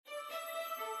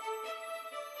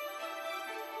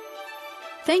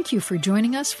Thank you for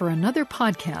joining us for another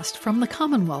podcast from the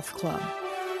Commonwealth Club.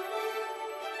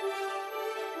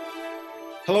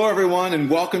 Hello, everyone, and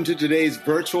welcome to today's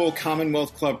virtual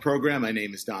Commonwealth Club program. My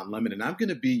name is Don Lemon, and I'm going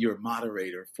to be your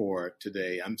moderator for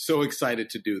today. I'm so excited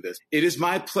to do this. It is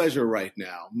my pleasure right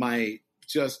now, my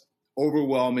just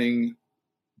overwhelming,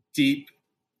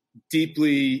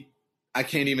 deeply, I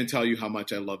can't even tell you how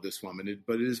much I love this woman,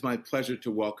 but it is my pleasure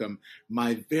to welcome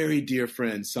my very dear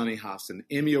friend, Sunny Hostin,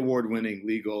 Emmy Award-winning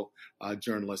legal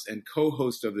journalist and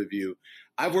co-host of The View.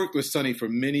 I've worked with Sunny for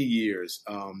many years,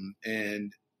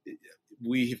 and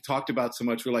we have talked about so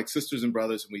much. We're like sisters and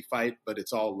brothers, and we fight, but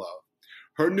it's all love.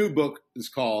 Her new book is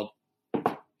called,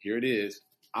 here it is,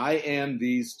 I Am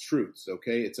These Truths,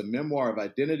 okay? It's a memoir of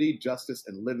identity, justice,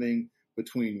 and living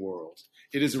between worlds.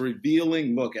 It is a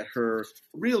revealing look at her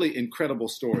really incredible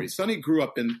story. Sunny grew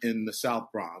up in the South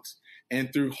Bronx,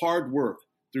 and through hard work,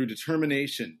 through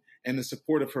determination, and the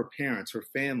support of her parents, her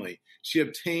family, she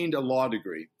obtained a law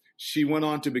degree. She went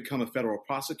on to become a federal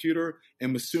prosecutor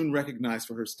and was soon recognized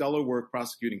for her stellar work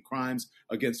prosecuting crimes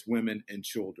against women and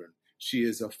children. She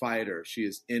is a fighter. She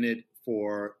is in it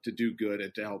to do good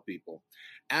and to help people.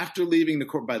 After leaving the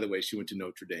court, by the way, she went to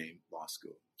Notre Dame Law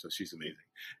School, so she's amazing.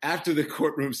 After the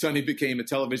courtroom, Sunny became a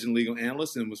television legal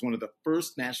analyst and was one of the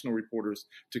first national reporters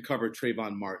to cover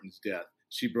Trayvon Martin's death.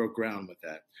 She broke ground with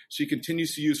that. She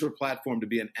continues to use her platform to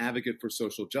be an advocate for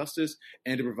social justice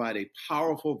and to provide a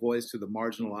powerful voice to the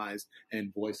marginalized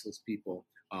and voiceless people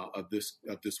of this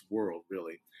world,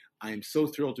 really. I am so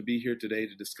thrilled to be here today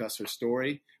to discuss her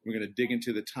story. We're going to dig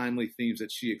into the timely themes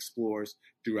that she explores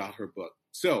throughout her book.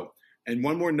 So, and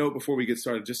one more note before we get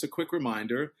started, just a quick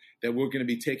reminder that we're going to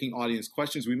be taking audience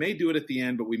questions. We may do it at the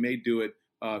end, but we may do it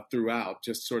throughout,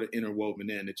 just sort of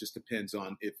interwoven in. It just depends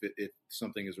on if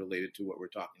something is related to what we're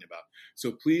talking about.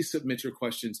 So please submit your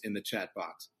questions in the chat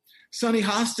box. Sunny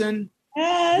Hostin,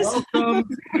 yes. Welcome.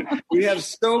 We have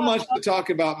so much to talk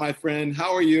about, my friend.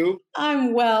 How are you?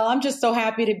 I'm well. I'm just so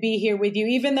happy to be here with you,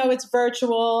 even though it's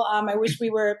virtual. I wish we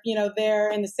were,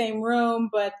 there in the same room,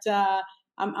 but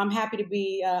I'm happy to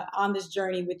be on this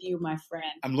journey with you, my friend.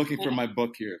 I'm looking for my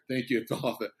book here. Thank you.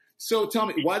 So tell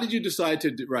me, why did you decide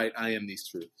to write I Am These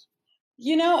Truths?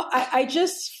 I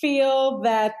just feel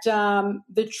that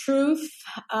the truth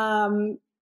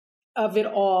of it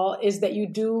all is that you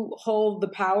do hold the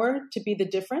power to be the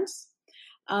difference.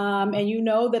 And you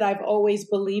know that I've always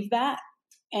believed that.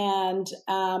 And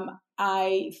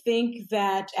I think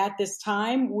that at this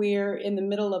time, we're in the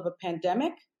middle of a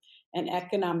pandemic, an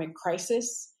economic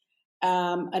crisis,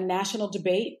 a national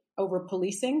debate over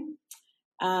policing,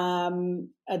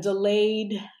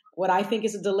 what I think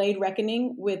is a delayed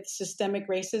reckoning with systemic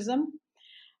racism.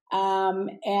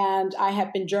 And I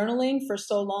have been journaling for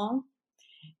so long,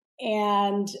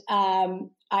 and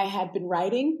I had been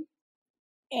writing,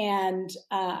 and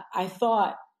I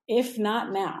thought, if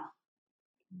not now,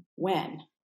 when,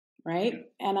 right?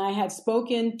 And I had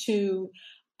spoken to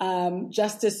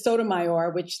Justice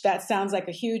Sotomayor, which that sounds like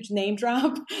a huge name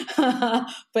drop,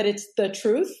 but it's the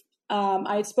truth.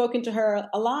 I had spoken to her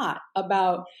a lot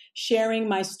about sharing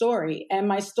my story. And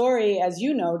my story, as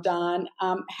you know, Don,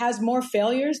 has more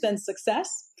failures than success.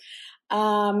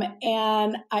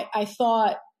 And I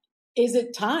thought, is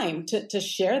it time to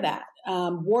share that,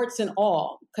 warts and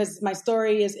all? Because my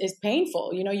story is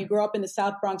painful. You grow up in the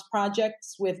South Bronx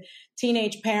projects with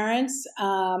teenage parents.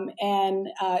 And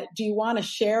do you want to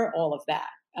share all of that?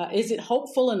 Is it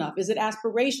hopeful enough? Is it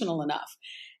aspirational enough?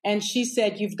 And she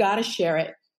said, you've got to share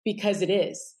it. Because it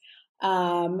is.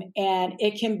 And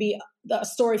it can be a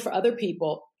story for other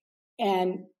people.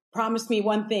 And promise me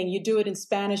one thing, you do it in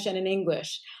Spanish and in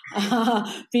English,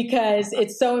 because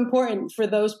it's so important for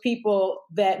those people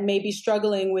that may be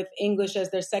struggling with English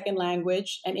as their second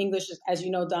language. And English, as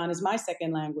you know, Don, is my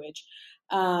second language.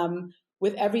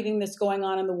 With everything that's going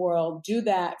on in the world, do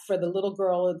that for the little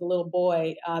girl or the little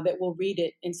boy that will read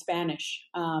it in Spanish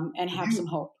and have some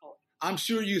hope. I'm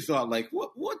sure you thought, like, what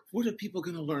are people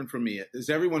going to learn from me? Is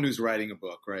everyone who's writing a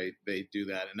book, right? They do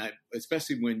that, and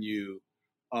especially when you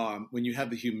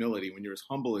have the humility, when you're as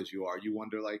humble as you are, you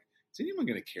wonder, like, is anyone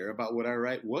going to care about what I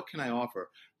write? What can I offer?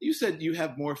 You said you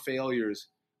have more failures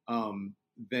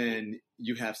than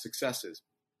you have successes,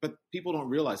 but people don't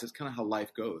realize that's kind of how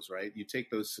life goes, right? You take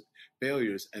those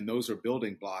failures, and those are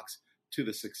building blocks to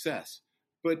the success.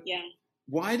 But yeah.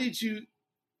 Why did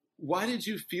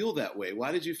you feel that way?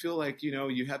 Why did you feel like,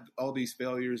 you have all these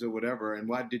failures or whatever? And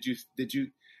why did you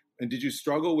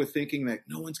struggle with thinking that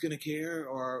no one's going to care,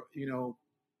 or,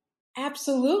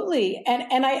 Absolutely.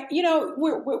 And I,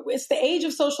 it's the age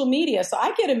of social media. So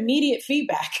I get immediate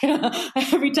feedback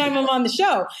every time I'm on the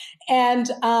show. And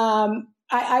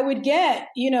I would get,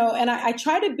 and I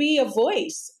try to be a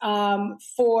voice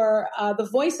for the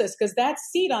voiceless, because that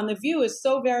seat on The View is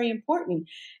so very important.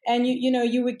 And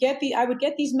I would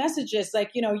get these messages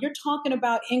like, you're talking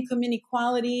about income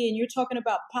inequality, and you're talking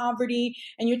about poverty,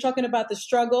 and you're talking about the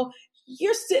struggle.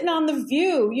 You're sitting on The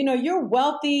View, you're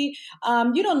wealthy,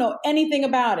 you don't know anything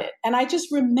about it. And I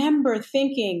just remember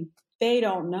thinking, they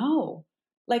don't know.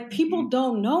 Like, people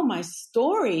don't know my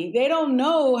story. They don't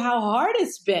know how hard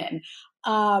it's been.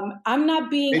 I'm not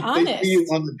being honest. They see you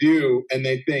on The View and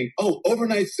they think, oh,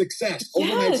 overnight success.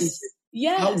 Yes.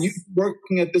 How you've been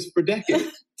working at this for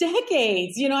decades.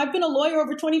 Decades. I've been a lawyer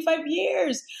over 25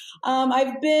 years.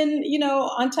 I've been,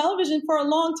 on television for a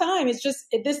long time. It's just,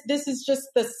 this is just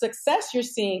the success you're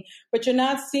seeing, but you're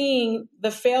not seeing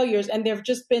the failures. And there've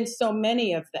just been so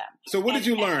many of them. So what did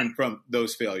you learn from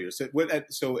those failures?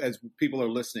 So as people are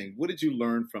listening, what did you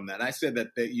learn from that? I said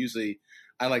that usually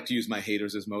I like to use my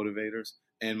haters as motivators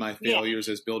and my failures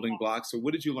as building blocks. So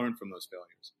what did you learn from those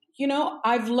failures?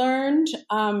 I've learned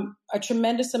a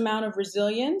tremendous amount of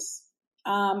resilience.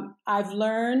 I've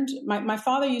learned, my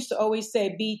father used to always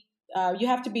say, you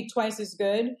have to be twice as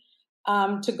good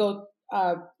to go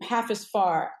half as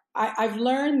far. I've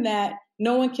learned that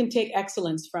no one can take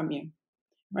excellence from you,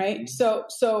 right? Mm-hmm.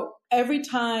 So every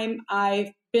time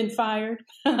I've been fired,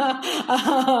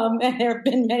 and there have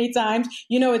been many times,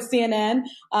 it's CNN.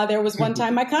 There was one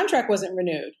time my contract wasn't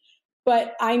renewed.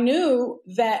 But I knew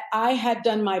that I had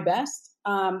done my best,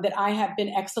 that I have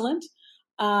been excellent.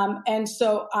 And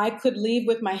so I could leave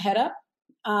with my head up.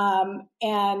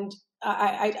 And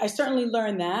I certainly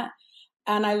learned that.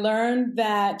 And I learned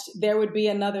that there would be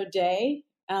another day.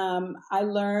 I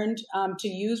learned to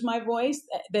use my voice,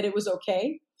 that it was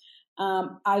okay.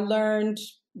 I learned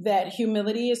that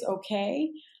humility is okay.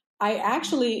 I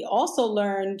actually also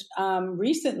learned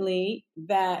recently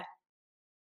that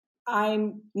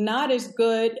I'm not as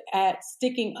good at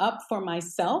sticking up for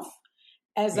myself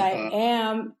as I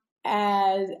am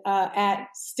at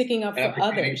sticking up for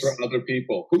others. For other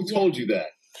people. Who told you that?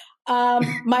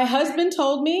 My husband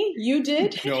told me. You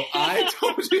did? No, I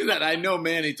told you that. I know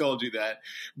Manny told you that.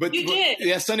 But you did.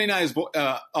 Yeah, Sonny and I's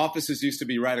offices used to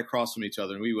be right across from each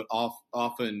other, and we would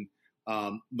often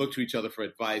look to each other for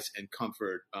advice and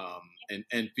comfort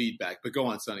and feedback. But go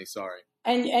on, Sonny. Sorry.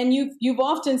 And you've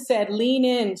often said, lean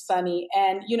in, Sonny,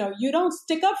 and you don't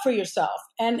stick up for yourself,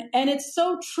 and it's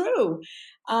so true.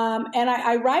 And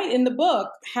I write in the book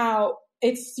how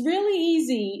it's really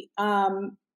easy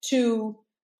to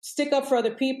stick up for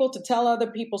other people, to tell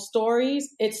other people's stories.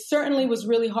 It certainly was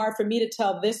really hard for me to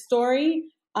tell this story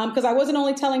because I wasn't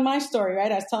only telling my story,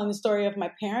 right? I was telling the story of my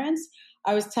parents.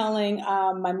 I was telling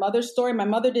my mother's story. My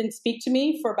mother didn't speak to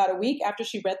me for about a week after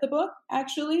she read the book,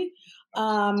 actually.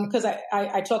 Because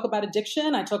I talk about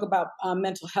addiction, I talk about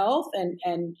mental health, and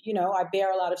I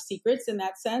bear a lot of secrets in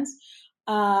that sense.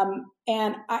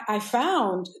 And I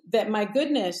found that, my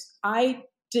goodness, I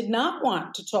did not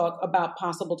want to talk about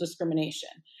possible discrimination.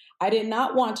 I did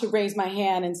not want to raise my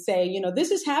hand and say, this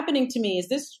is happening to me.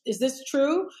 Is this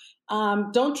true?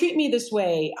 Don't treat me this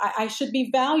way. I should be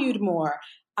valued more.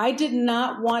 I did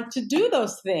not want to do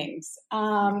those things.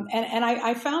 And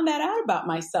I found that out about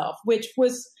myself, which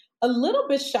was a little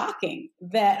bit shocking,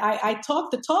 that I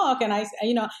talk the talk and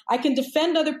I can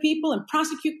defend other people and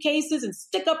prosecute cases and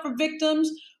stick up for victims,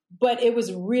 but it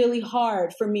was really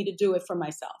hard for me to do it for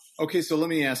myself. Okay, so let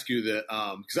me ask you that,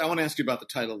 because I want to ask you about the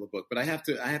title of the book, but I have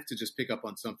to just pick up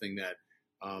on something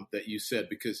that you said,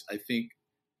 because I think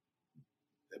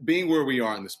being where we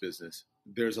are in this business,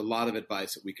 there's a lot of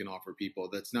advice that we can offer people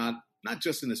that's not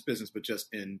just in this business, but just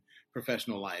in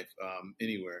professional life,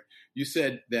 anywhere. You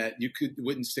said that you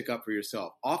wouldn't stick up for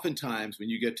yourself. Oftentimes when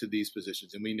you get to these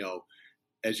positions, and we know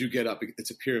as you get up, it's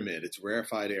a pyramid, it's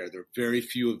rarefied air. There are very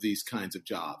few of these kinds of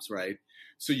jobs, right?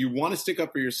 So you want to stick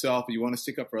up for yourself, you want to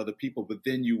stick up for other people, but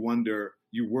then you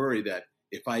worry that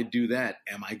if I do that,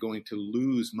 am I going to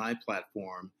lose my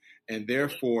platform? And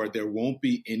therefore there won't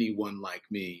be anyone like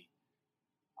me,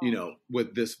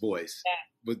 with this voice.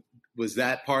 Yeah. Was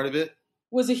that part of it?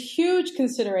 Was a huge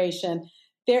consideration.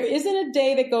 There isn't a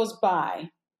day that goes by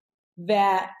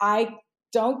that I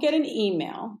don't get an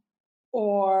email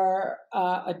or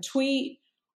a tweet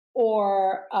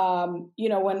or,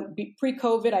 when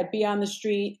pre-COVID, I'd be on the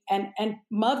street and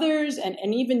mothers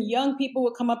and even young people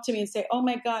would come up to me and say, oh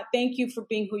my God, thank you for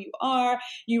being who you are.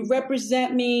 You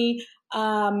represent me,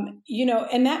 and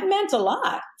that meant a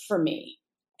lot for me.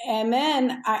 And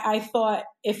then I thought,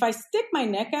 if I stick my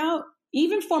neck out,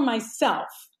 even for myself,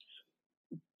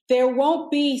 there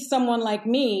won't be someone like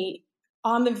me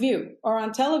on The View or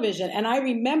on television. And I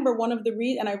remember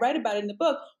and I write about it in the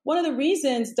book, one of the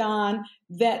reasons, Don,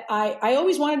 that I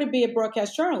always wanted to be a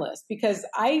broadcast journalist, because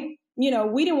we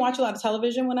didn't watch a lot of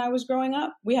television when I was growing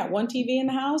up. We had one TV in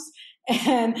the house,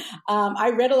 and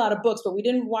I read a lot of books, but we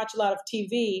didn't watch a lot of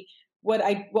TV.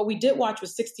 What we did watch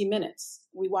was 60 Minutes.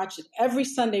 We watched it every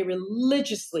Sunday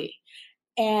religiously.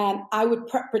 And I would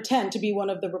pretend to be one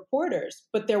of the reporters,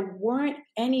 but there weren't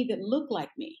any that looked like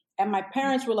me. And my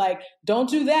parents were like, don't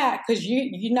do that, because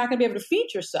you're not going to be able to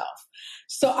feed yourself.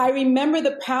 So I remember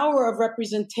the power of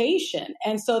representation.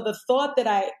 And so the thought that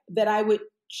I would,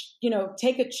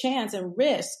 take a chance and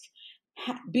risk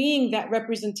being that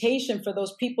representation for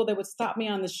those people that would stop me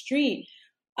on the street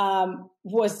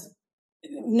was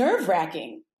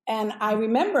nerve-wracking. And I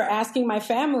remember asking my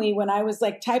family when I was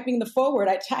like typing the foreword,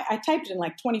 I typed it in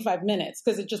like 25 minutes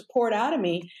because it just poured out of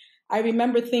me. I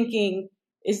remember thinking,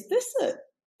 is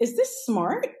this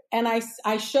smart? And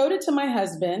I showed it to my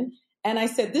husband and I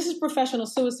said, this is professional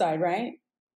suicide, right?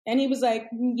 And he was like,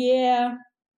 yeah,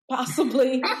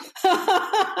 possibly. And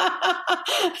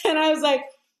I was like,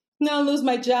 no, I'll lose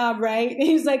my job, right? And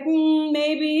he was like, See?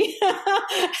 maybe.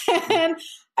 And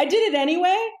I did it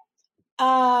anyway.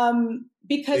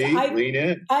 Because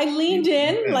I leaned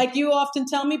in, like you often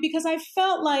tell me, because I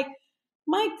felt like,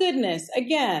 my goodness,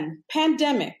 again,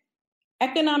 pandemic,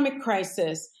 economic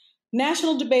crisis,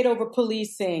 national debate over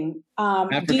policing,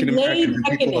 African Americans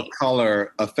and people of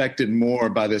color affected more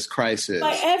by this crisis.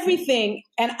 By everything.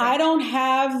 And I don't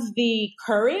have the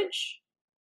courage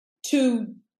to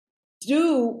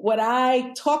do what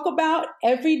I talk about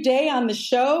every day on the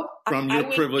show. From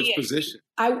your privileged position.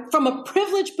 From a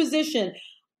privileged position,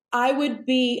 I would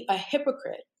be a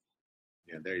hypocrite.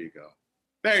 Yeah, there you go.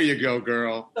 There you go,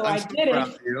 girl. So I'm so proud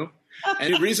of you.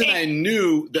 And the reason I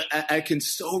knew that I can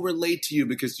so relate to you,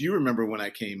 because you remember when I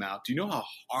came out. Do you know how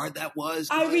hard that was?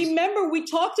 I remember we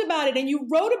talked about it and you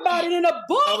wrote about it in a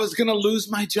book. I was going to lose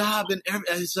my job. And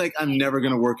it's like, I'm never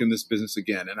going to work in this business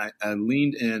again. And I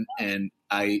leaned in and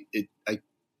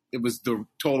it was the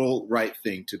total right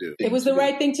thing to do. It was the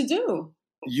right thing to do.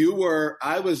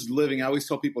 I was living, I always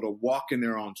tell people to walk in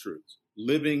their own truth,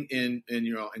 living in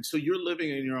your own. And so you're living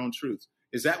in your own truth.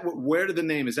 Is that where did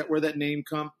that name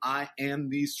come? I am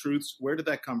these truths. Where did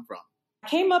that come from? I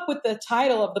came up with the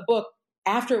title of the book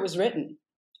after it was written.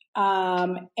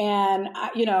 In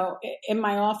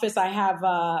my office,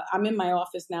 I'm in my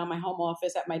office now, my home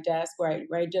office at my desk where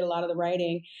I did a lot of the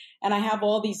writing, and I have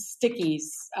all these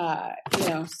stickies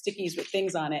with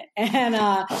things on it. And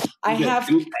I have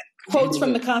quotes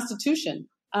from the Constitution.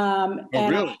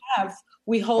 Really?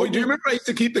 We hold. Do you remember I used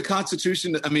to keep the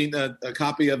Constitution? I mean, a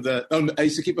copy of I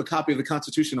used to keep a copy of the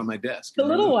Constitution on my desk. The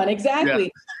little one,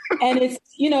 exactly. Yeah. And it's,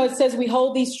 it says we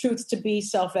hold these truths to be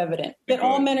self-evident, that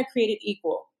all men are created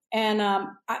equal. And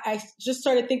I just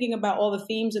started thinking about all the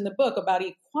themes in the book about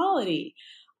equality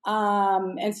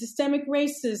and systemic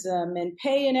racism and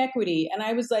pay inequity. And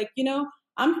I was like,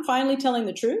 I'm finally telling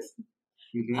the truth.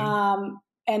 Mm-hmm.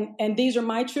 And these are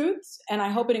my truths. And I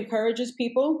hope it encourages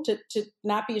people to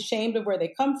not be ashamed of where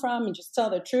they come from and just tell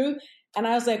the truth. And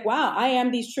I was like, wow, I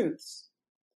am these truths.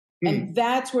 And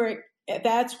that's where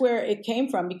it came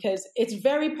from, because it's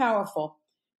very powerful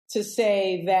to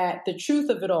say that the truth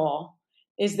of it all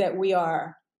is that we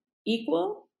are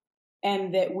equal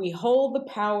and that we hold the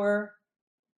power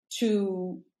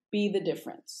to be the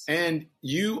difference. And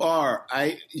you are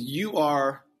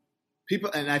people,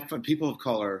 and people of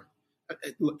color,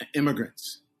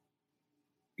 immigrants.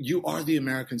 You are the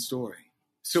American story.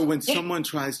 So when someone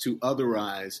tries to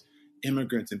otherize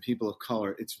immigrants and people of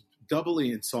color, it's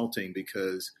doubly insulting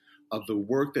because of the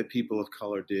work that people of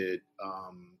color did.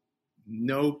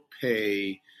 No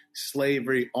pay,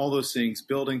 slavery, all those things,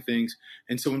 building things.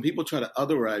 And so when people try to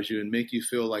otherize you and make you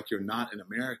feel like you're not an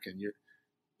American,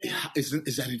 is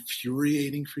that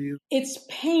infuriating for you? It's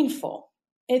painful.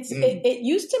 It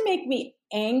used to make me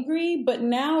angry, but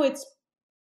now it's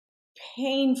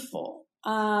painful.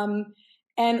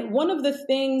 And one of the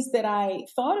things that I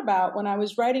thought about when I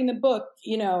was writing the book,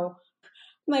 I'm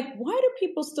like, why do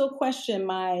people still question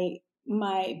my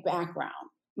background,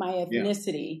 my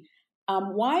ethnicity? Yeah.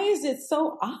 Why is it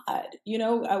so odd?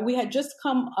 We had just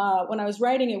come, when I was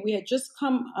writing it, we had just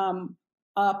come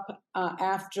up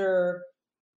after,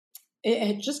 it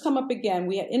had just come up again.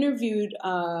 We had interviewed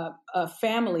a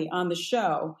family on the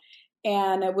show,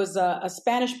 and it was a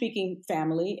Spanish-speaking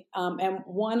family, and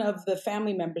one of the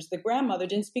family members, the grandmother,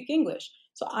 didn't speak English.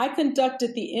 So I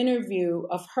conducted the interview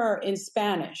of her in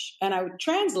Spanish, and I would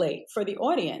translate for the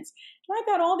audience. I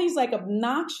got all these like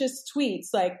obnoxious tweets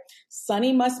like,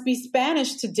 Sunny must be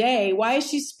Spanish today. Why is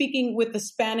she speaking with a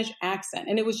Spanish accent?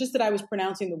 And it was just that I was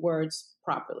pronouncing the words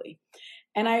properly.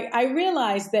 And I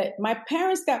realized that my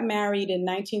parents got married in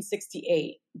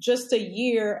 1968, just a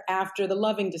year after the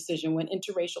Loving decision, when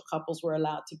interracial couples were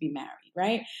allowed to be married,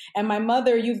 right? And my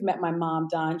mother, you've met my mom,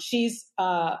 Don. She's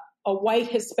a white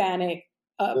Hispanic,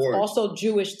 also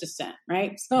Jewish descent,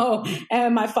 right? So,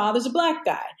 and my father's a Black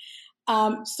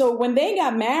guy. So when they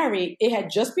got married, it had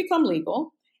just become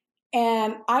legal.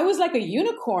 And I was like a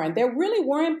unicorn. There really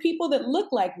weren't people that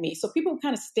looked like me. So people would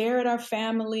kind of stare at our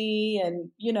family.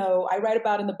 And, you know, I write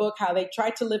about in the book how they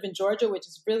tried to live in Georgia, which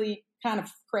is really kind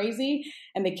of crazy.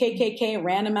 And the KKK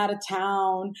ran them out of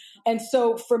town. And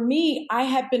so for me, I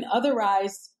had been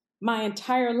otherized my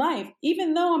entire life.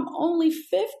 Even though I'm only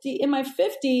 50, in my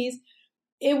 50s,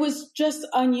 it was just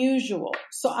unusual.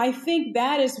 So I think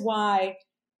that is why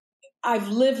I've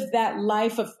lived that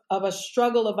life of a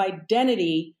struggle of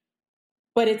identity.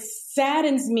 But it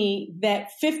saddens me that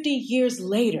 50 years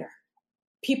later,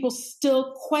 people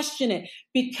still question it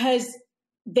because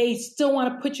they still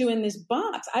want to put you in this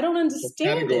box. I don't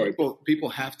understand it. People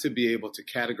have to be able to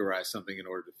categorize something in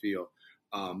order to feel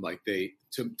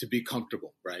to be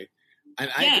comfortable, right? And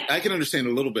I can understand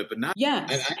a little bit, but not.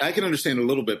 Yes. I can understand a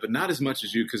little bit, but not as much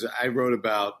as you, because I wrote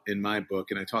about in my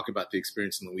book, and I talk about the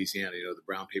experience in Louisiana. You know, the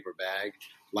brown paper bag,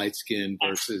 light skin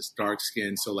versus dark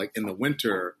skin. So, like in the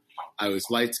winter, I was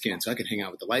light skinned, so I could hang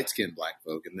out with the light skinned Black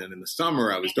folk. And then in the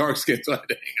summer, I was dark skinned, so I had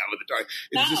to hang out with the dark.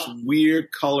 It's this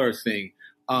weird color thing.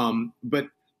 But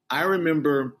I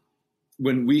remember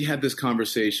when we had this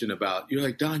conversation about, you're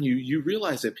like, Don, you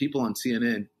realize that people on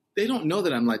CNN, they don't know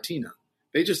that I'm Latino.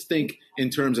 They just think in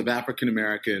terms of African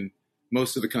American,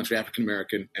 most of the country, African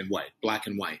American and white, Black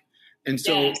and white. And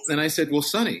so then I said, well,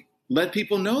 Sunny, let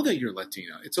people know that you're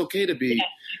Latino. It's okay to be.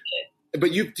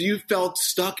 But you felt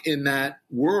stuck in that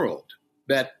world,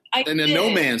 in a no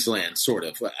man's land, sort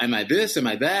of. Am I this? Am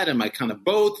I that? Am I kind of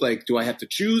both? Like, do I have to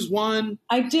choose one?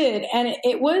 I did. And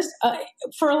it was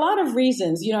for a lot of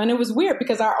reasons, you know, and it was weird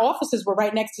because our offices were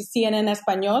right next to CNN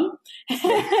Espanol.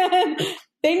 And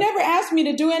they never asked me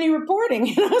to do any reporting.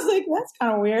 And I was like, that's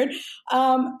kind of weird.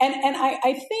 And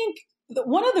I think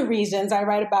one of the reasons I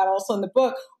write about also in the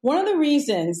book, one of the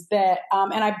reasons that,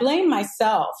 and I blame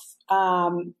myself,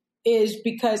 is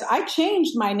because I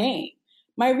changed my name.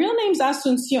 My real name's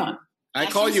Asuncion. I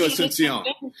call you Asuncion.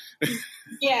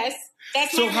 Yes.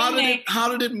 That's so how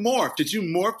did it morph? Did you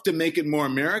morph to make it more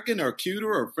American or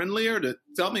cuter or friendlier?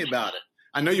 Tell me about it.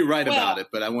 I know you write about it,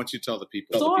 but I want you to tell the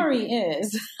people. The story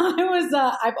is,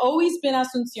 I've always been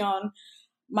Asuncion.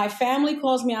 My family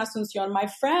calls me Asuncion. My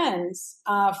friends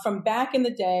from back in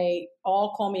the day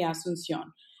all call me Asuncion.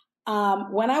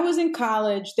 When I was in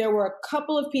college, there were a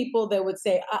couple of people that would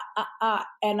say,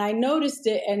 and I noticed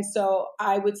it. And so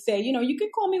I would say, you know, you can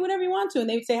call me whatever you want to. And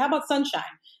they would say, how about Sunshine?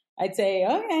 I'd say,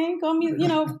 okay, call me, you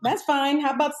know, that's fine.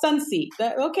 How about Sunseed?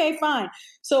 Okay, fine.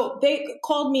 So they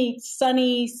called me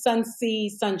Sunny, Sunsea,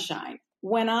 Sunshine.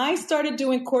 When I started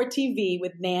doing Court TV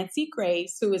with Nancy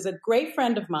Grace, who is a great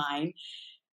friend of mine,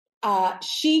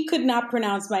 she could not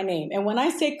pronounce my name. And when I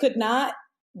say could not,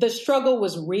 the struggle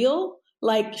was real.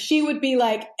 Like, she would be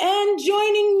like, and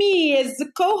joining me as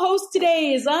the co-host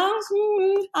today is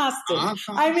Austin.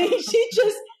 I mean,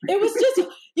 it was just,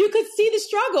 you could see the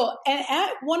struggle. And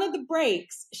at one of the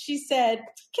breaks, she said,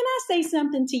 can I say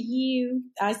something to you?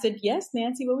 I said, yes,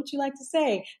 Nancy, what would you like to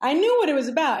say? I knew what it was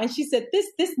about. And she said,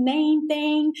 this name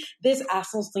thing, this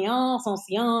Asuncion,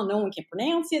 no one can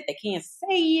pronounce it. They can't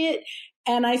say it.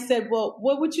 And I said, well,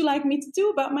 what would you like me to do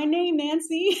about my name,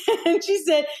 Nancy? And she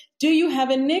said, do you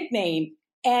have a nickname?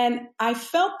 And I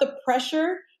felt the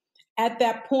pressure at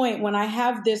that point when I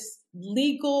have this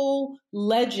legal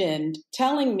legend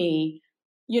telling me,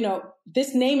 you know,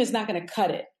 this name is not going to cut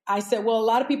it. I said, well, a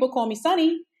lot of people call me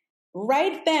Sunny.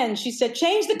 Right then, she said,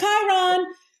 change the Chiron,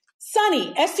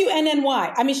 Sunny, Sunny.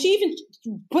 I mean, she even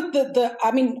put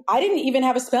I didn't even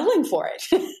have a spelling for it.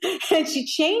 And she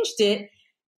changed it.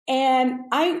 And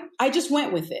I just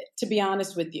went with it, to be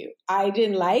honest with you. I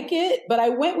didn't like it, but I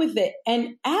went with it.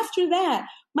 And after that,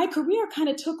 my career kind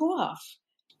of took off.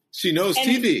 She knows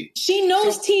TV. She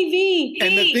knows TV.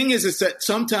 And the thing is that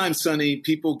sometimes, Sunny,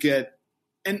 people get,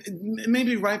 and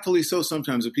maybe rightfully so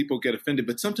sometimes, that people get offended,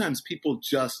 but sometimes people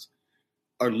just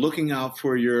are looking out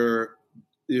for your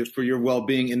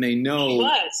well-being, and they know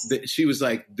that she was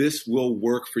like, this will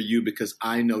work for you because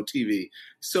I know TV.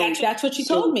 So that's what she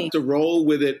told me. To roll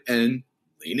with it and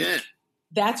lean in.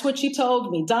 That's what she told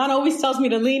me. Don always tells me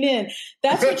to lean in.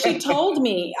 That's what she told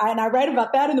me. And I write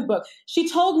about that in the book. She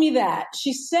told me that.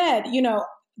 She said, you know,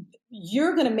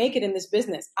 you're going to make it in this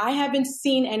business. I haven't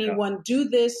seen anyone do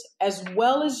this as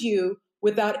well as you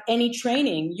without any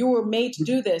training. You were made to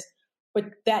do this, but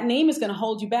that name is going to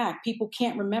hold you back. People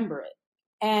can't remember it.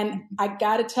 And I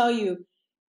got to tell you,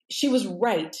 she was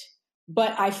right,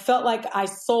 but I felt like I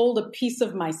sold a piece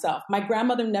of myself. My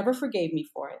grandmother never forgave me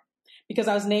for it because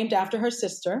I was named after her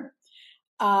sister.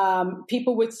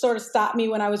 People would sort of stop me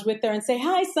when I was with her and say,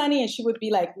 "Hi, Sonny." And she would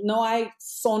be like, "No hay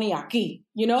Sonny aquí,"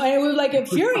 and it would like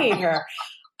infuriate her.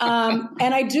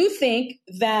 And I do think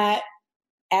that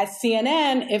at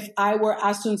CNN, if I were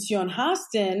Asuncion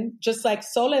Hostin, just like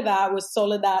Soledad was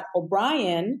Soledad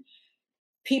O'Brien,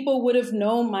 people would have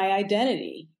known my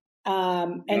identity.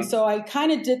 And so I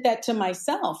kind of did that to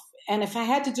myself. And if I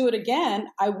had to do it again,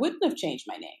 I wouldn't have changed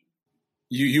my name.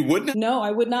 You wouldn't have? No,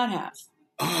 I would not have.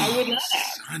 Oh, I would not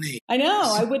have. Sonny. I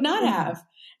know, I would not have.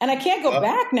 And I can't go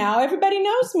back now. Everybody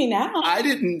knows me now. I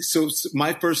didn't. So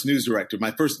my first news director,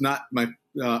 when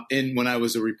I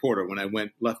was a reporter, when I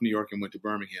left New York and went to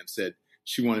Birmingham, said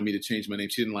she wanted me to change my name.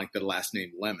 She didn't like the last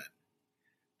name Lemon.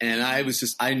 And I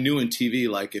knew in TV,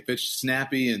 like, if it's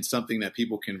snappy and something that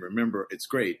people can remember, it's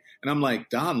great. And I'm like,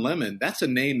 Don Lemon, that's a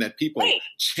name that people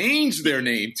change their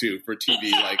name to for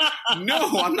TV. Like,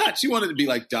 no, I'm not. She wanted to be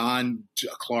like Don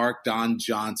Clark, Don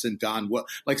Johnson, Don what,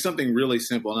 like something really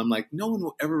simple. And I'm like, no one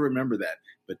will ever remember that.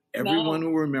 But everyone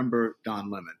will remember Don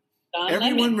Lemon.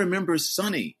 Everyone remembers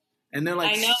Sonny. And they're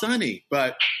like, Sonny.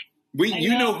 But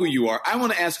you know who you are. I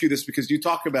want to ask you this because you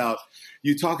talk about,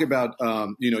 you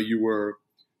were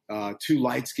too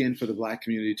light-skinned for the Black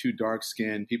community, too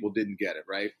dark-skinned. People didn't get it,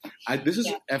 right? This is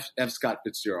F. Scott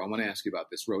Fitzgerald. I want to ask you about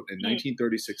this. Wrote in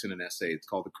 1936 in an essay. It's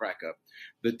called The Crack-Up.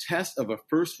 The test of a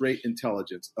first-rate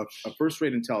intelligence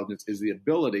is the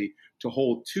ability to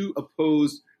hold two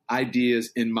opposed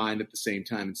ideas in mind at the same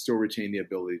time and still retain the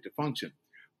ability to function.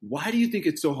 Why do you think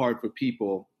it's so hard for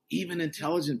people, even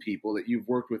intelligent people that you've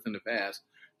worked with in the past,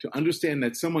 to understand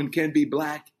that someone can be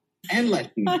Black and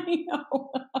Latino? I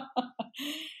know.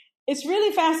 It's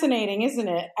really fascinating, isn't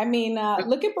it? I mean,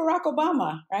 look at Barack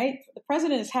Obama, right? The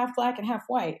president is half Black and half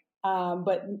white,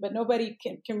 but nobody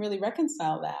can really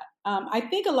reconcile that. I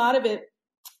think a lot of it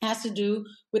has to do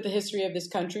with the history of this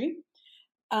country.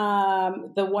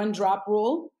 The one drop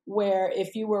rule, where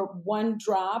if you were one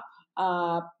drop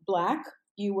Black,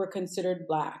 you were considered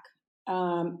Black.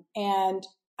 And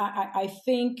I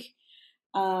think,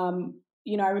 I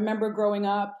remember growing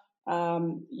up,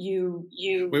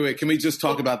 Wait, can we just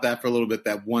talk about that for a little bit?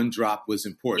 That one drop was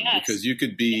important because you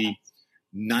could be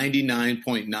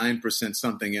 99.9%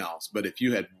 something else. But if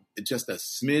you had just a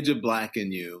smidge of Black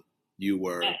in you, you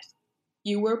were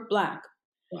Black.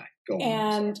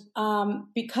 And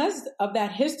because of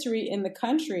that history in the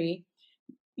country,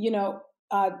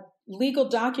 legal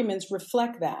documents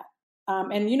reflect that.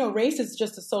 And race is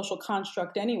just a social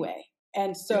construct anyway.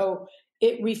 And so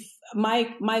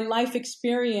my life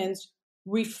experience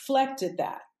reflected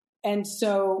that. And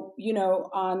so,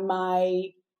 on my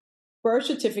birth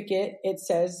certificate, it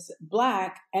says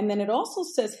Black, and then it also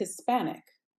says Hispanic,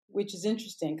 which is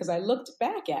interesting because I looked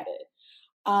back at it.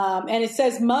 And it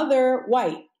says mother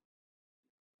white.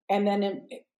 And then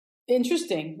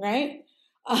interesting, right?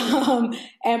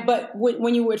 But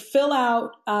when you would fill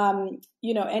out,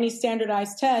 any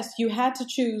standardized test, you had to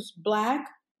choose Black,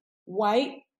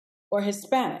 white, or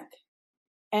Hispanic.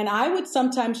 And I would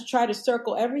sometimes try to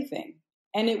circle everything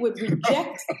and it would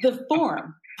reject the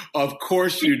form. Of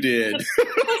course you did.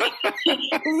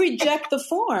 Reject the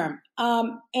form.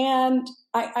 And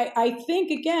I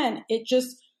think, again, it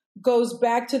just goes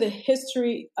back to the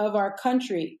history of our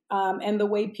country and the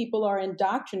way people are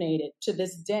indoctrinated to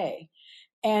this day.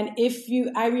 And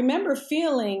I remember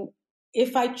feeling,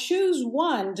 if I choose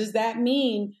one, does that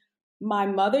mean my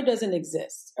mother doesn't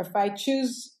exist? Or if I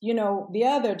choose, the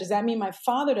other, does that mean my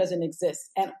father doesn't exist?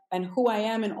 And who I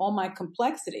am in all my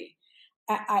complexity?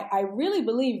 I really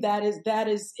believe that is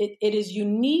it is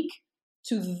unique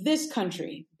to this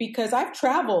country because I've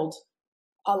traveled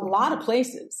a lot of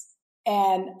places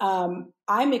and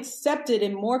I'm accepted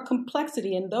in more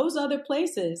complexity in those other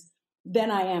places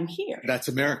than I am here. That's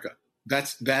America.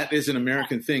 That is an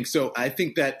American thing. So I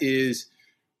think that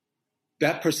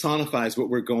personifies what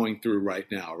we're going through right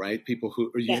now, right? People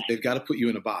they've got to put you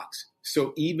in a box.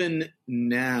 So even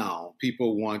now,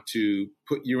 people want to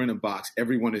put you in a box.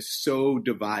 Everyone is so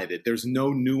divided. There's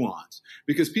no nuance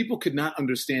because people could not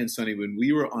understand, Sonny, when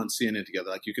we were on CNN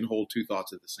together, like you can hold two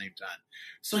thoughts at the same time.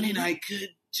 Sonny and I could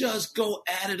just go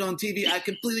at it on TV. I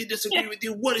completely disagree with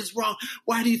you. What is wrong?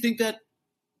 Why do you think that?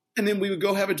 And then we would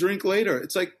go have a drink later.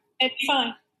 It's like, it's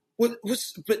fine.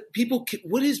 People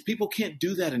can't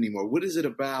do that anymore. What is it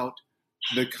about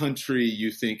the country,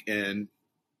 you think, and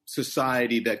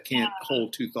society that can't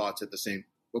hold two thoughts at the same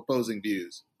opposing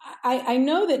views? I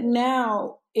know that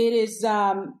now it is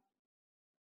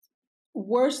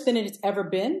worse than it's ever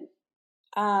been.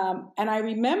 And I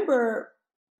remember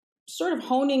sort of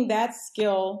honing that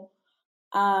skill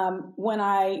when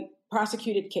I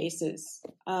prosecuted cases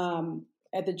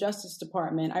at the Justice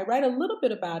Department. I write a little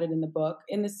bit about it in the book,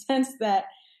 in the sense that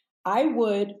I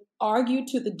would argue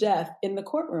to the death in the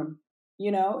courtroom.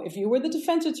 You know, if you were the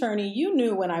defense attorney, you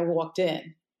knew when I walked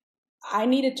in, I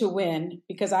needed to win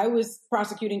because I was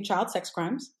prosecuting child sex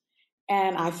crimes.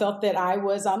 And I felt that I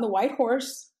was on the white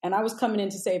horse and I was coming in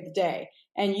to save the day.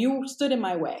 And you stood in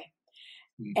my way.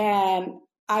 Mm-hmm. And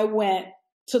I went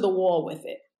to the wall with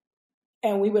it.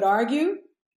 And we would argue,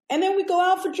 and then we'd go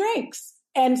out for drinks.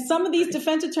 And some of these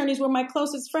defense attorneys were my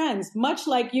closest friends, much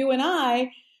like you and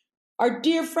I are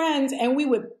dear friends. And we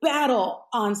would battle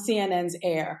on CNN's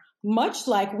air, much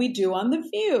like we do on The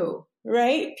View,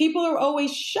 right? People are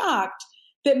always shocked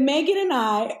that Megyn and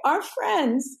I are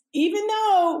friends, even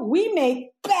though we may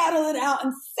battle it out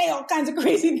and say all kinds of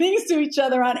crazy things to each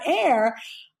other on air.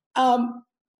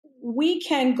 We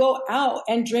can go out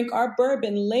and drink our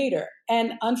bourbon later.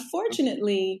 And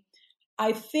unfortunately,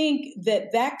 I think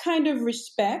that that kind of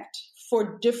respect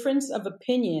for difference of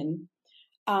opinion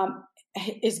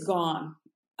is gone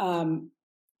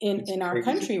in our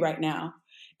country right now.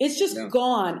 It's just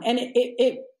gone. And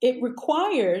it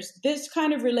requires this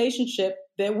kind of relationship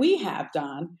that we have,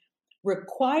 Don,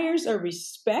 requires a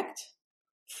respect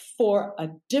for a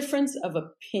difference of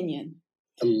opinion.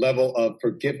 A level of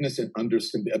forgiveness and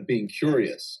understanding, of being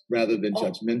curious rather than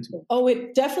judgmental. Oh,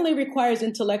 it definitely requires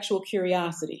intellectual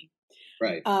curiosity.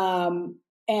 Right.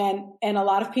 And a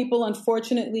lot of people,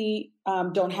 unfortunately,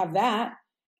 don't have that.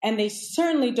 And they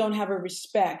certainly don't have a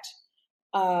respect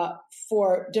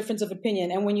for difference of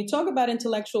opinion. And when you talk about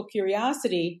intellectual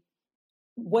curiosity,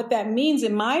 what that means,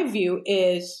 in my view,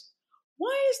 is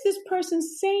why is this person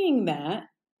saying that?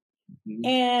 Mm-hmm.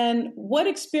 And what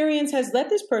experience has led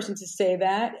this person to say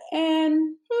that?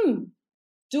 And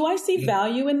do I see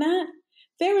value in that?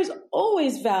 There is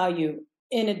always value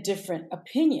in a different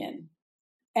opinion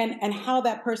and how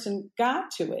that person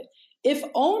got to it, if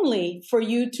only for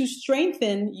you to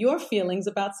strengthen your feelings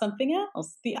about something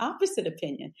else, the opposite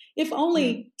opinion, if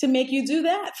only to make you do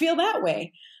that, feel that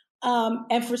way.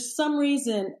 And for some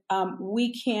reason,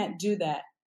 we can't do that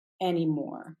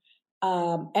anymore.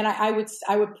 And I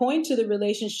would point to the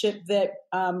relationship that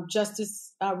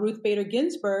Justice Ruth Bader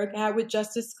Ginsburg had with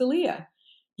Justice Scalia.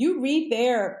 You read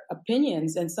their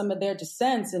opinions and some of their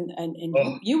dissents, and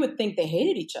you would think they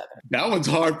hated each other. That one's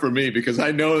hard for me because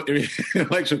I know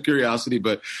intellectual curiosity,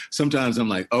 but sometimes I'm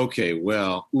like, okay,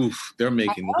 well, they're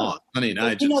making law. Honey, and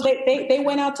I just, they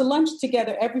went out to lunch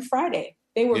together every Friday.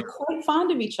 They were quite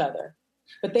fond of each other,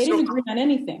 but they didn't agree on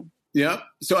anything. Yeah.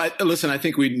 So I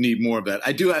think we need more of that.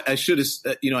 I should have,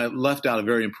 I left out a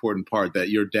very important part that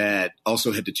your dad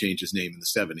also had to change his name in the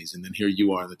 70s. And then here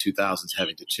you are in the 2000s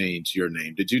having to change your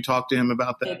name. Did you talk to him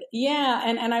about that? Yeah.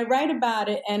 And I write about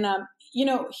it. And,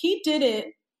 he did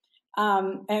it.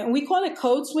 And we call it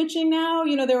code switching now.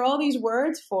 There are all these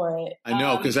words for it. I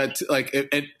know. Cause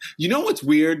and you know what's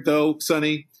weird though,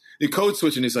 Sonny? The code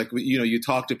switching is like, you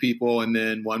talk to people and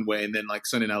then one way, and then like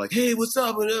Sonny and I like, hey, what's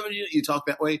up? Whatever. You talk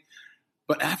that way.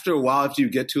 But after a while, after you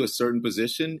get to a certain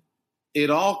position,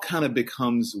 it all kind of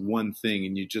becomes one thing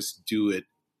and you just do it.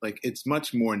 Like it's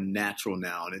much more natural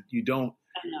now. And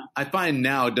I find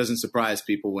now it doesn't surprise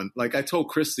people when, like I told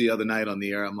Chris the other night on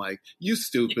the air, I'm like, you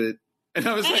stupid. And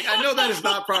I was like, I know that is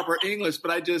not proper English,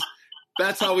 but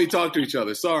that's how we talk to each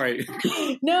other. Sorry.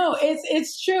 No,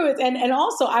 it's true. And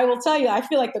also I will tell you, I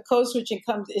feel like the code switching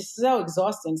is so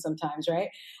exhausting sometimes, right?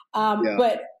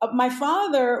 But my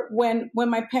father, when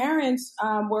my parents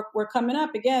were coming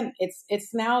up, again,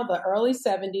 it's now the early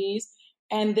 70s,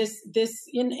 and this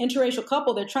interracial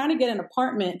couple, they're trying to get an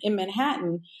apartment in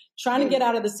Manhattan, trying to get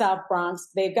out of the South Bronx.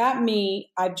 They've got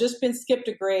me. I've just been skipped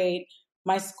a grade.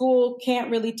 My school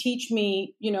can't really teach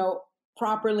me,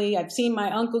 properly. I've seen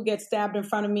my uncle get stabbed in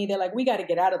front of me. They're like, we got to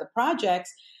get out of the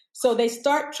projects. So they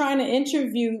start trying to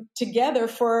interview together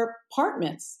for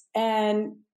apartments.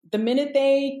 And the minute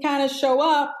they kind of show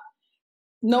up,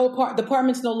 the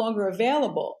apartment's no longer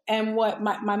available. And what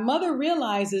my mother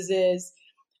realizes is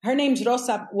her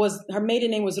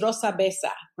maiden name was Rosa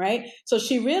Besa, right? So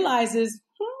she realizes,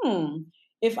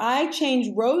 if I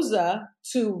change Rosa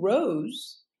to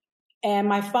Rose, and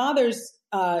my father's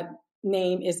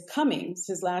name is Cummings,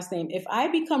 his last name. If I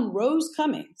become Rose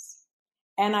Cummings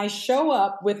and I show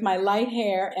up with my light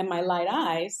hair and my light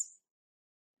eyes,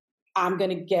 I'm going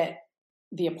to get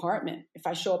the apartment if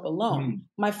I show up alone.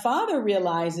 My father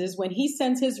realizes when he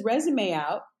sends his resume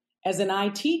out as an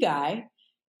IT guy,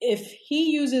 if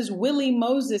he uses Willie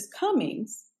Moses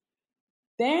Cummings,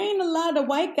 there ain't a lot of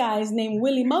white guys named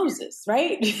Willie Moses,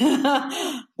 right?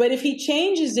 But if he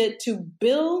changes it to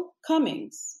Bill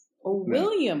Cummings or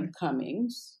William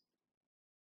Cummings,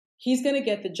 he's going to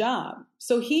get the job.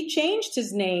 So he changed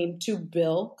his name to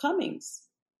Bill Cummings.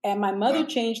 And my mother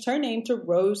changed her name to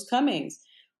Rose Cummings.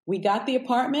 We got the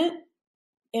apartment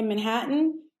in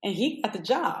Manhattan and he got the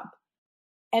job.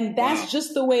 And that's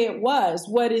just the way it was.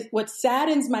 What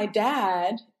saddens my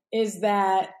dad is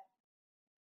that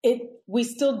we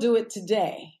still do it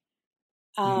today.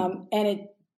 And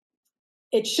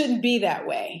it shouldn't be that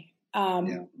way.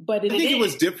 But I think it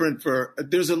was different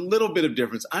there's a little bit of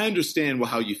difference. I understand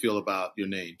how you feel about your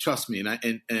name. Trust me.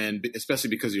 And especially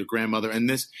because of your grandmother and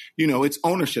this, it's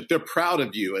ownership. They're proud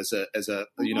of you as a,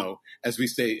 as we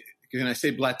say, can I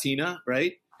say Blatina,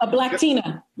 right? A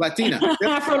Blatina.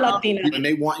 Afro-Latina. And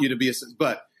they want you to be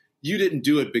but you didn't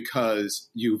do it because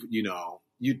you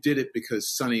did it because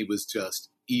Sonny was just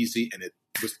easy and it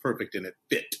was perfect and it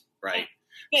fit, right?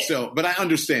 So, but I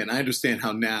understand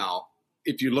how now,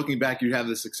 if you're looking back, you have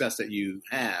the success that you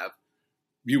have,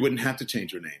 you wouldn't have to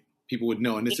change your name. People would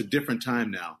know. And it's a different time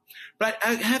now. But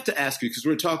I have to ask you, because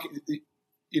we're talking,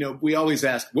 we always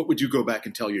ask, what would you go back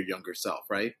and tell your younger self,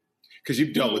 right? Because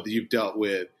you've dealt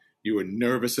with, you were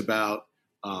nervous about,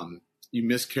 you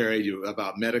miscarried,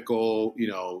 about medical,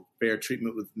 fair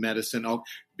treatment with medicine,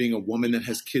 being a woman that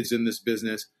has kids in this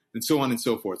business, and so on and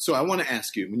so forth. So I want to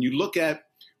ask you, when you look at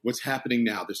what's happening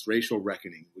now, this racial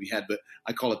reckoning, we had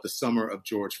I call it the summer of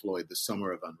George Floyd, the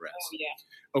summer of unrest. Oh,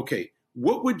 yeah. Okay,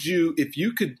 what would you, if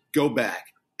you could go back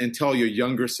and tell your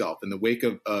younger self in the wake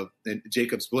of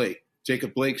Jacob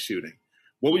Blake shooting,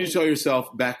 what would you tell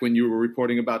yourself back when you were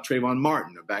reporting about Trayvon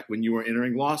Martin, or back when you were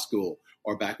entering law school,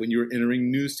 or back when you were entering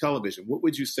news television? What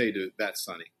would you say to that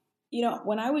Sonny?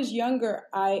 When I was younger,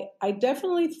 I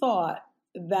definitely thought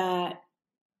that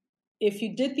if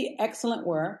you did the excellent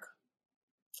work,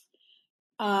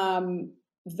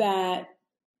 that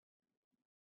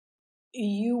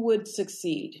you would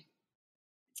succeed.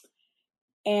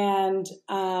 And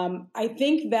I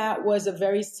think that was a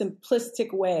very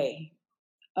simplistic way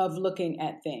of looking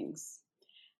at things.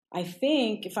 I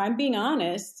think, if I'm being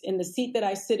honest, in the seat that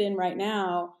I sit in right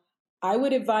now, I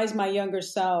would advise my younger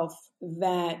self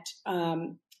that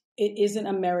it isn't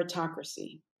a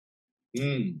meritocracy,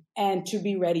 and to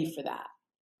be ready for that.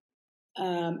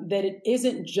 That it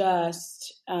isn't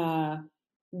just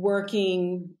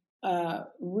working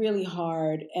really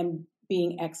hard and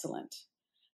being excellent.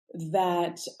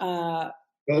 That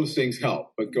those things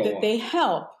help, but go on. They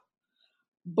help,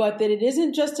 but that it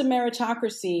isn't just a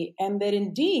meritocracy, and that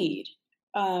indeed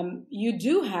you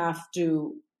do have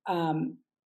to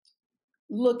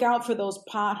look out for those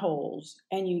potholes,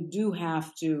 and you do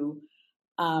have to,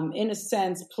 in a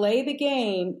sense, play the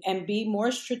game and be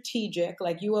more strategic,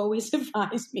 like you always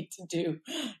advise me to do,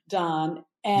 Don.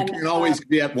 And you can't always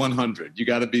be at 100. You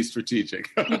got to be strategic.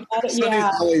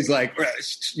 Sonny's always like,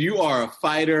 you are a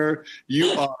fighter. You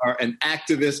are an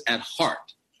activist at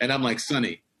heart. And I'm like,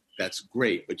 Sonny, that's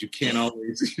great, but you can't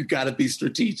always, you got to be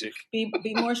strategic. Be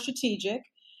more strategic.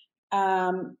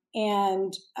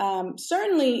 And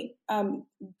certainly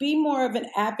be more of an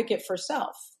advocate for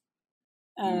self.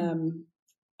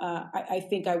 I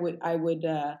think I would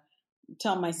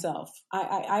tell myself.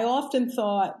 I often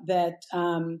thought that,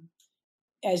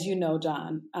 as you know,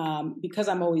 Don, because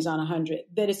I'm always on 100,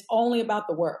 that it's only about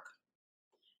the work.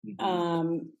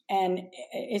 And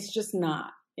it's just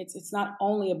not. It's not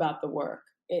only about the work.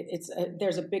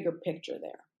 There's a bigger picture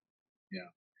there.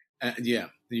 Yeah.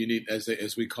 You need,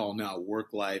 as we call now,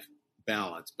 work-life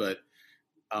balance. But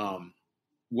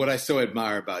what I so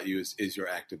admire about you is your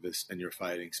activist and your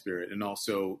fighting spirit, and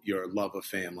also your love of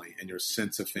family and your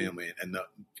sense of family and the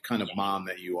kind of mom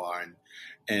that you are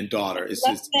and daughter. It's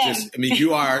just, I mean,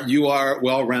 you are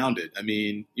well-rounded. I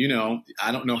mean,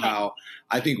 I don't know how,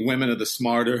 I think women are the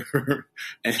smarter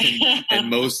and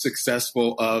most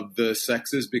successful of the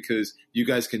sexes, because you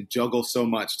guys can juggle so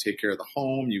much, take care of the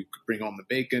home, you bring home the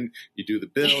bacon, you do the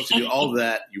bills, you do all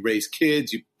that, you raise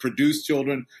kids, you produce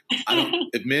children.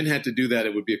 If men had to do that,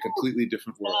 it would be a completely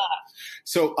different world.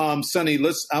 So, Sonny,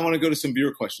 I want to go to some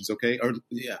viewer questions, okay? Or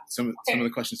some of the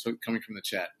questions coming from the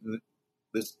chat.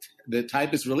 The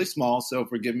type is really small, so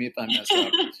forgive me if I mess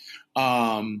up.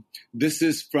 This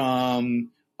is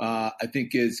from, I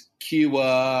think is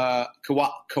Kawashi.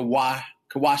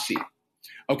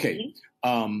 Okay.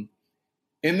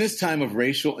 In this time of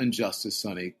racial injustice,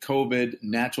 Sonny, COVID,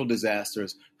 natural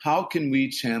disasters, how can we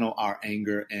channel our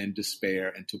anger and despair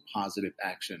into positive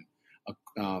action?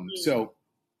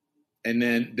 And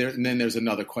then there's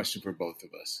another question for both of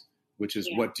us, which is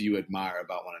what do you admire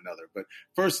about one another? But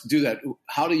first, do that.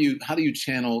 How do you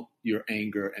channel your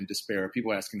anger and despair?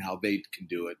 People are asking how they can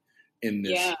do it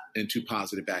into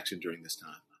positive action during this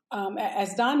time.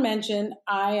 As Don mentioned,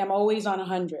 I am always on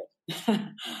 100.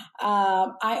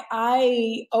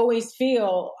 I always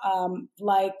feel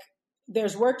like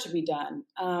there's work to be done.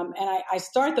 And I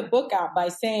start the book out by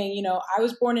saying, I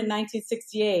was born in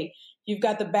 1968. You've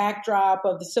got the backdrop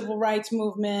of the civil rights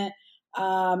movement.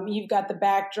 You've got the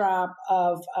backdrop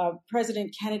of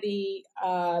President Kennedy,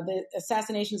 the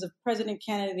assassinations of President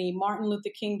Kennedy, Martin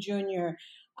Luther King Jr.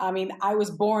 I mean, I was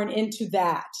born into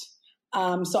that.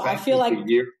 So I feel like a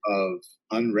year of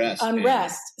unrest.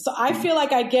 So I feel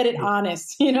like I get it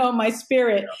honest. My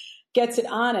spirit gets it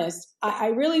honest. I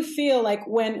really feel like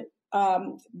when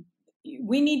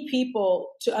we need people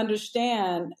to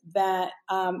understand that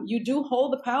you do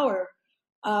hold the power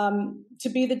to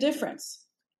be the difference.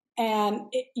 And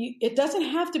it doesn't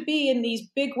have to be in these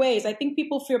big ways. I think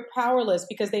people feel powerless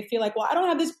because they feel like, well, I don't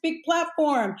have this big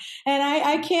platform and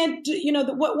I can't do,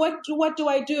 what do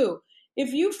I do?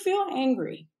 If you feel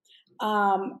angry,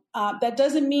 that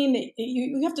doesn't mean that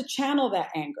you have to channel that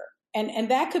anger. And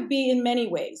that could be in many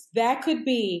ways. That could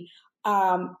be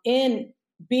in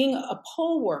being a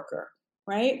poll worker,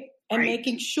 right? And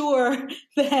making sure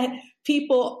that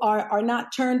people are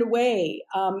not turned away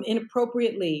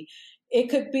inappropriately. It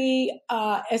could be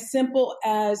as simple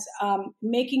as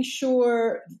making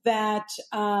sure that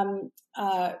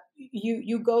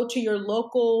you go to your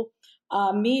local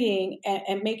meeting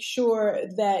and make sure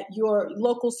that your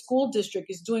local school district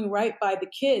is doing right by the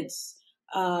kids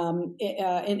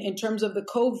in terms of the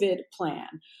COVID plan.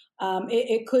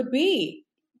 It could be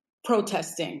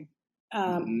protesting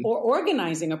or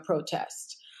organizing a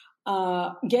protest.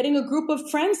 Getting a group of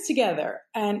friends together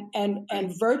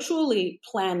and virtually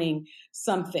planning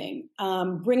something,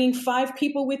 bringing 5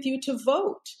 people with you to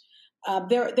vote.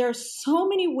 There are so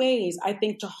many ways, I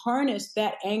think, to harness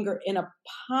that anger in a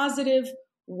positive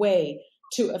way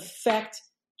to affect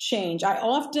change. I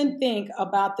often think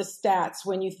about the stats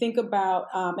when you think about,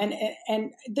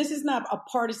 and this is not a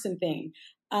partisan thing.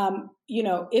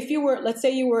 If you were, let's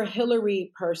say you were a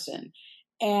Hillary person,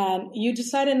 and you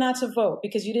decided not to vote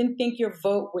because you didn't think your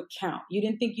vote would count. You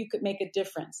didn't think you could make a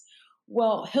difference.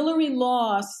 Well, Hillary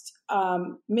lost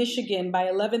Michigan by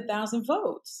 11,000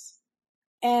 votes.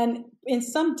 And in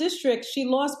some districts, she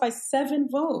lost by 7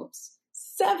 votes.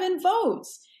 7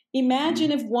 votes.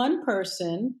 Imagine if one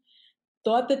person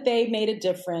thought that they made a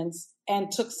difference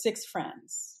and took 6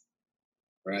 friends.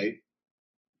 Right.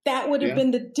 That would have been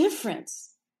the difference.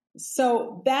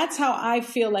 So that's how I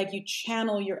feel like you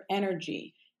channel your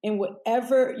energy in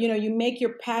whatever, you make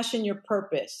your passion your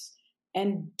purpose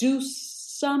and do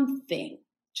something,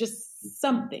 just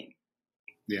something.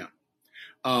 Yeah.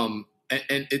 And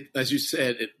it, as you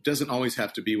said, it doesn't always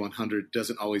have to be 100. It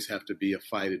doesn't always have to be a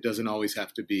fight. It doesn't always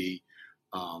have to be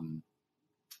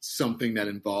something that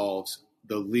involves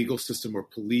the legal system or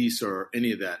police or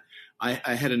any of that.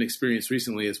 I had an experience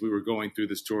recently as we were going through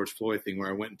this George Floyd thing where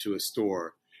I went into a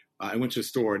store. I went to a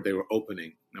store and they were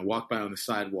opening. And I walked by on the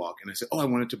sidewalk and I said, I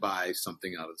wanted to buy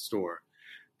something out of the store.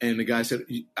 And the guy said,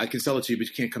 I can sell it to you, but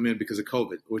you can't come in because of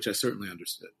COVID, which I certainly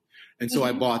understood. And so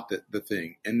I bought the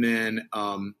thing. And then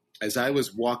as I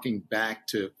was walking back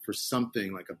for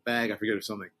something like a bag, I forget or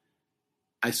something,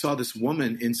 I saw this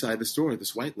woman inside the store,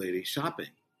 this white lady shopping.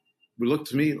 It looked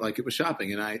to me like it was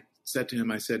shopping. And I said to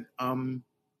him, I said,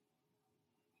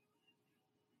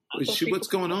 what's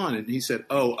going on? And he said,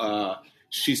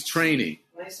 she's training.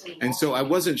 And so I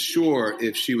wasn't sure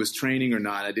if she was training or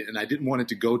not. I didn't want it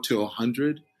to go to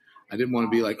 100. I didn't want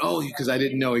to be like, because I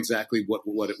didn't know exactly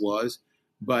what it was.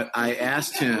 But I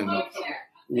asked him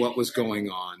what was going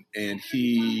on. And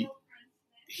he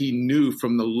knew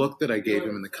from the look that I gave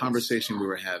him and the conversation we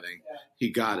were having, he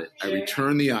got it. I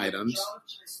returned the items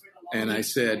and I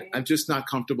said, I'm just not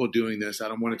comfortable doing this. I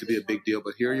don't want it to be a big deal,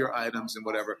 but here are your items and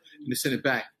whatever. And he sent it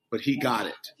back, but he got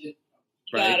it.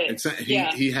 Right. And so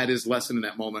he had his lesson in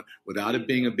that moment without it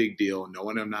being a big deal. I'm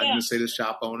not going to say the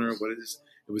shop owner, what it is.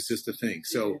 It was just a thing.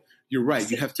 So you're right.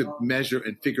 You have to measure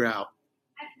and figure out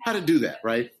how to do that.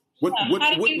 Right.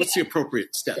 What's the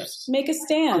appropriate steps? Make a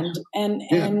stand and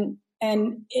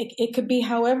it could be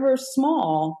however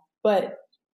small, but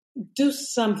do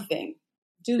something.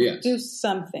 Do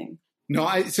something. No,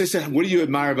 I said, what do you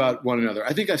admire about one another?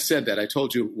 I think I said that. I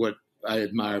told you what I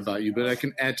admire about you, but I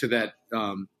can add to that.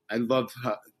 I love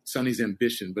Sonny's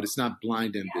ambition, but it's not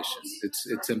blind ambition.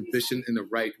 It's ambition in the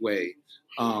right way.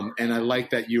 And I like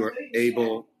that you are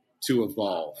able to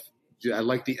evolve. I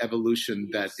like the evolution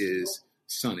that is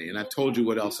Sonny. And I've told you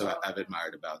what else I've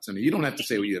admired about Sonny. You don't have to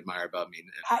say what you admire about me.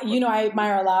 I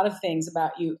admire a lot of things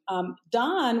about you.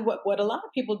 Don, what a lot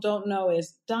of people don't know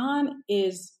is Don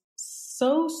is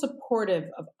so supportive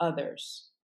of others.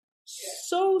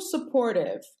 So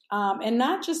supportive. And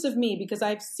not just of me, because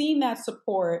I've seen that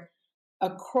support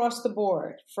across the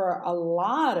board for a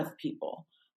lot of people.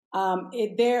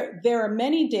 There are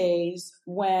many days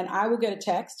when I will get a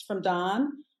text from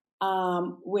Don,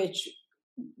 which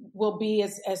will be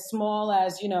as small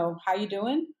as, how you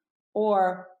doing?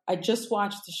 Or I just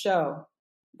watched the show.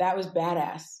 That was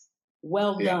badass.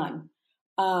 Well done.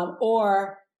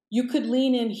 Or you could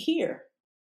lean in here.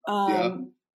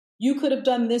 You could have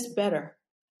done this better.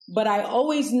 But I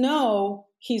always know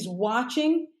he's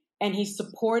watching and he's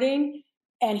supporting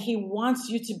and he wants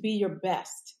you to be your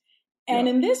best. And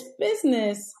in this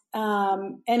business,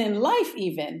 and in life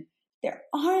even, there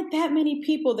aren't that many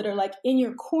people that are like in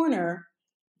your corner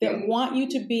that want you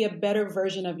to be a better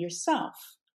version of yourself.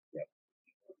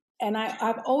 And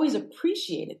I've always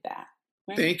appreciated that.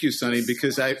 Right? Thank you, Sonny,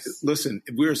 because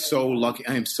we're so lucky.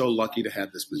 I am so lucky to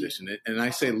have this position. And I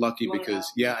say lucky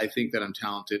because, I think that I'm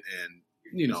talented and,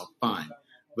 fine.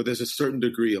 But there's a certain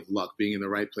degree of luck, being in the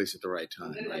right place at the right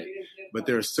time, right? But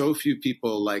there are so few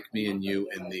people like me and you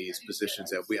in these positions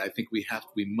that I think we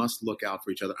must look out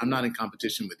for each other. I'm not in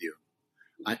competition with you.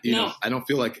 I don't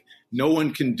feel like no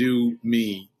one can do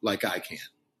me like I can,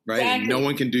 right? Exactly. And no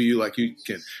one can do you like you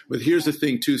can. But here's the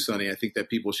thing too, Sonny, I think that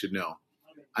people should know.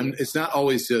 It's not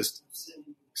always just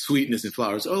sweetness and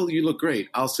flowers. Oh, you look great.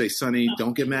 I'll say, Sonny,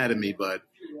 don't get mad at me, but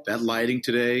that lighting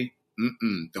today,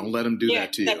 don't let them do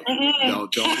that to you. No,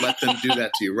 don't let them do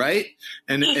that to you, right?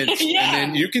 And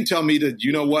then you can tell me to,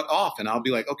 off, and I'll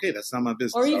be like, okay, that's not my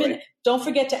business. Or even, don't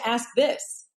forget to ask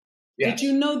this. Yes. Did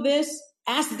you know this?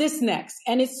 Ask this next.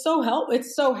 And it's so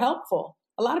helpful.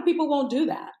 A lot of people won't do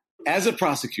that. As a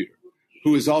prosecutor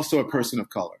who is also a person of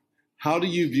color, how do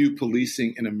you view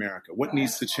policing in America? What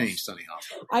needs to change, Sonny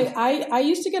Hostin? I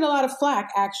used to get a lot of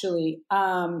flack, actually,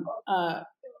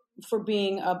 for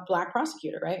being a Black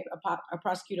prosecutor, right? A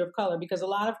prosecutor of color, because a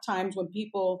lot of times when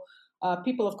people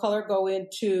of color go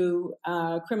into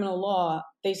criminal law,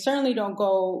 they certainly don't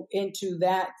go into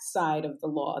that side of the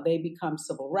law. They become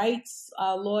civil rights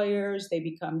lawyers, they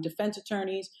become defense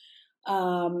attorneys,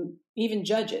 even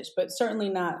judges, but certainly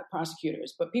not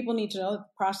prosecutors. But people need to know that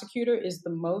the prosecutor is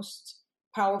the most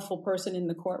powerful person in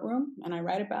the courtroom. And I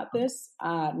write about this,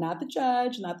 not the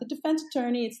judge, not the defense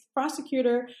attorney, it's the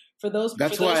prosecutor.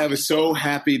 That's why I was so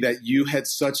happy that you had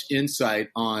such insight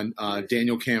on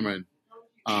Daniel Cameron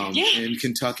in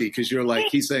Kentucky, because you're like,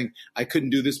 he's saying, I couldn't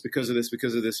do this because of this,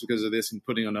 because of this, because of this, and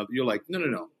putting on other. You're like,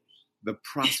 no. The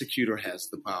prosecutor has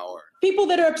the power. People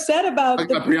that are upset about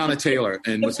Breonna Taylor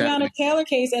and what's happening. The Breonna Taylor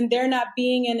case, and there not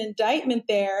being an indictment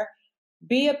there,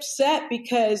 be upset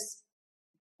because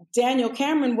Daniel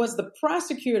Cameron was the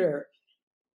prosecutor.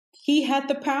 He had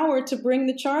the power to bring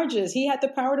the charges. He had the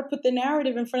power to put the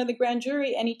narrative in front of the grand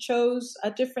jury, and he chose a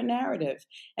different narrative.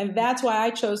 And that's why I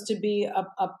chose to be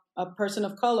a person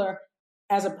of color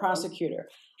as a prosecutor.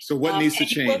 So what needs to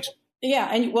change?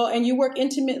 And you work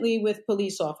intimately with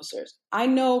police officers. I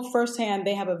know firsthand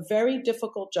they have a very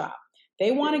difficult job.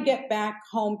 They want to get back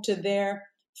home to their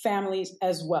families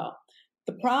as well.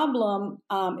 The problem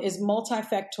is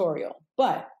multifactorial,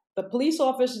 but the police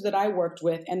officers that I worked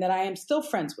with and that I am still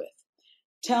friends with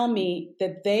tell me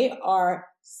that they are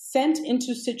sent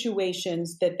into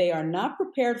situations that they are not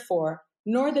prepared for,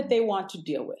 nor that they want to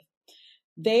deal with.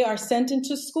 They are sent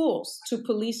into schools to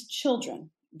police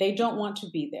children. They don't want to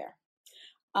be there.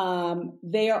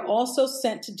 They are also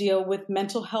sent to deal with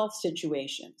mental health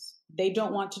situations. They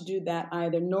don't want to do that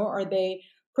either, nor are they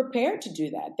prepared to do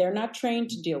that. They're not trained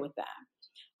to deal with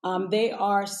that. They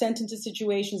are sent into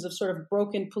situations of sort of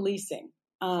broken policing.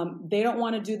 They don't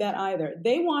want to do that either.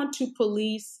 They want to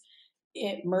police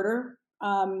murder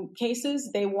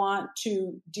cases. They want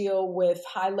to deal with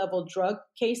high-level drug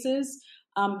cases.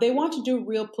 They want to do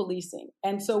real policing.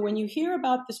 And so when you hear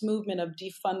about this movement of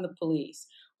defund the police,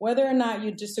 whether or not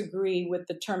you disagree with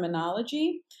the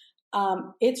terminology,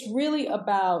 it's really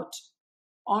about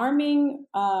arming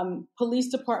police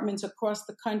departments across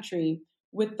the country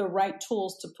with the right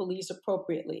tools to police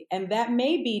appropriately. And that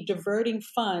may be diverting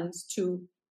funds to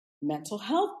mental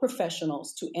health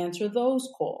professionals to answer those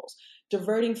calls,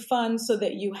 diverting funds so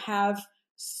that you have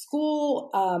school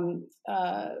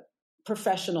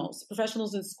professionals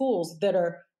in schools that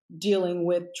are dealing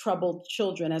with troubled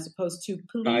children as opposed to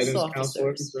police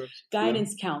officers,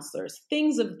 guidance counselors,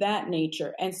 things of that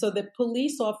nature. And so that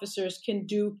police officers can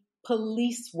do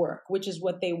police work, which is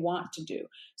what they want to do.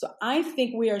 So I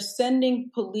think we are sending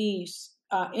police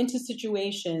into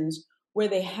situations where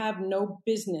they have no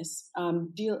business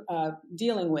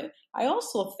dealing with. I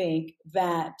also think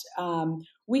that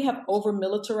we have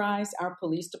over-militarized our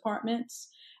police departments.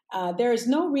 There is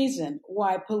no reason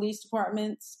why police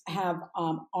departments have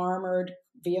armored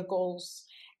vehicles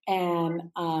and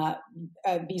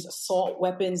these assault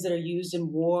weapons that are used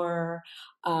in war,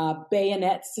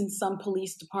 bayonets in some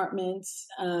police departments.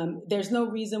 There's no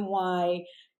reason why,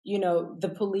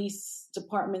 the police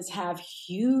departments have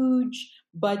huge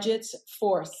budgets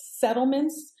for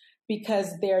settlements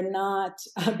because they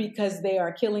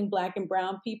are killing Black and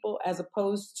brown people, as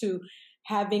opposed to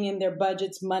having in their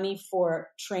budgets money for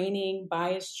training,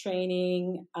 bias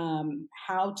training,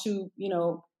 how to,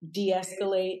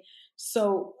 de-escalate.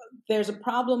 So there's a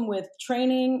problem with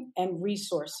training and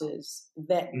resources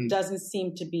that doesn't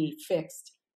seem to be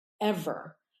fixed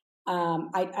ever.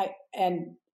 I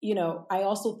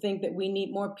also think that we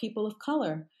need more people of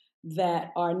color that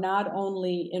are not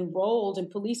only enrolled in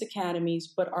police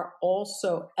academies, but are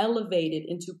also elevated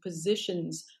into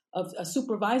positions of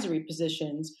supervisory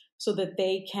positions so that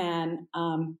they can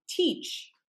teach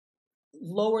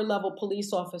lower level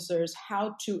police officers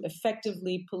how to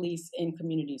effectively police in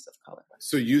communities of color.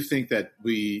 So you think that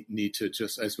we need to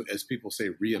just, as people say,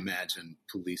 reimagine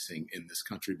policing in this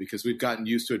country, because we've gotten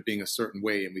used to it being a certain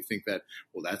way and we think that,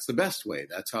 well, that's the best way.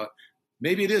 That's how.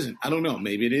 Maybe it isn't. I don't know.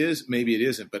 Maybe it is. Maybe it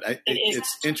isn't. But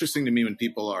it's interesting to me when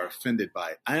people are offended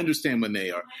by it. I understand when they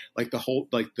are, like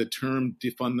the term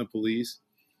defund the police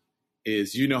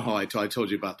is, how I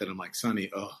told you about that. I'm like, Sonny,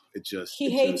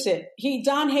 he hates it.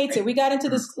 Don hates it. We got into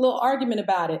this little argument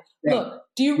about it. Yeah. Look,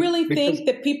 do you really think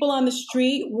that people on the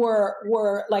street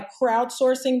were like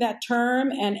crowdsourcing that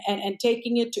term and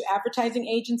taking it to advertising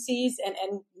agencies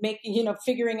and making,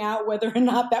 figuring out whether or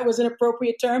not that was an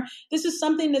appropriate term? This is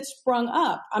something that sprung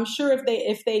up. I'm sure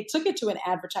if they took it to an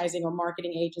advertising or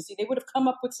marketing agency, they would have come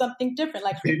up with something different,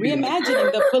 like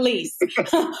reimagining the police.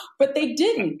 But they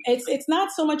didn't. It's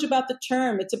not so much about the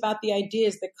term. It's about the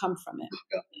ideas that come from it.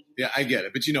 Yeah, I get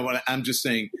it. But you know what? I'm just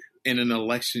saying, in an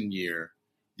election year,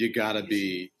 you got to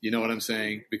be, you know what I'm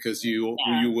saying? Because you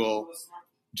will,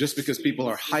 just because people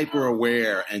are hyper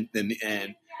aware and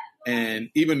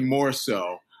even more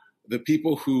so, the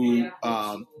people who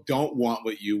don't want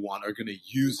what you want are going to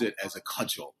use it as a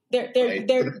cudgel.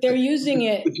 They're using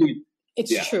it.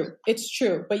 It's true. It's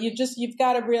true. But you've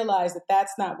got to realize that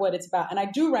that's not what it's about. And I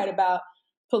do write about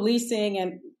policing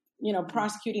and,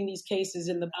 prosecuting these cases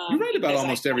in the book. You write about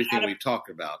almost everything we've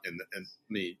talked about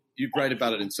you write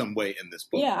about it in some way in this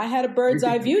book. Yeah, I had a bird's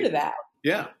eye view to that.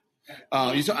 Yeah.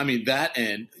 That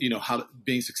and, how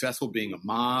being successful, being a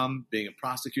mom, being a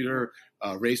prosecutor,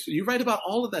 race, you write about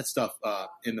all of that stuff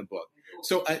in the book.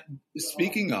 So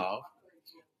speaking of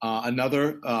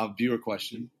another viewer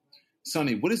question,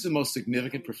 Sonny, what is the most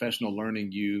significant professional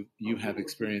learning you have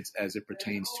experienced as it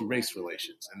pertains to race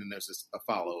relations? And then there's a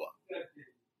follow-up.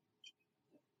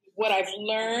 What I've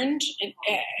learned,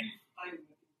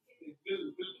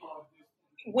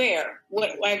 what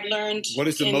I've learned. What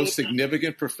is the most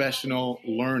significant professional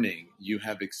learning you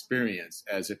have experienced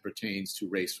as it pertains to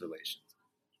race relations?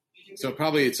 So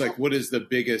probably it's like, what is the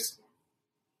biggest,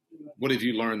 what have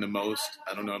you learned the most?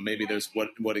 I don't know. Maybe there's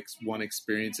one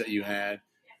experience that you had.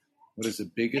 What is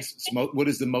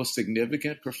the most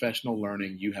significant professional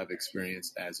learning you have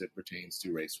experienced as it pertains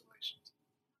to race relations?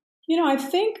 I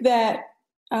think that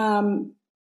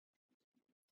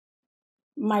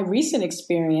my recent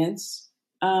experience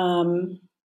at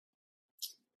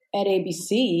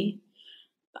ABC,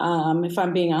 if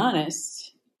I'm being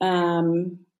honest,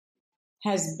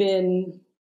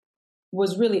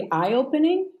 was really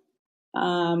eye-opening.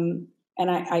 And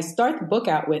I start the book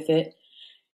out with it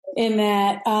in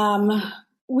that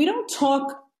we don't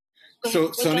talk.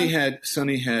 So Sonny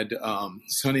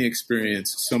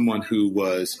experienced someone who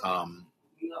was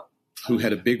who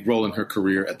had a big role in her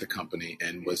career at the company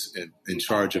and was in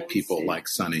charge of people like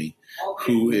Sonny,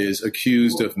 who is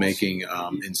accused of making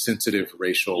insensitive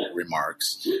racial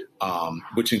remarks,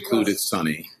 which included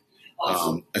Sonny.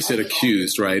 I said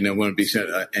accused, right? And I want to be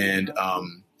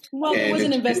there was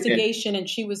an investigation, and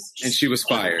she was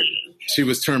fired. She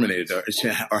was terminated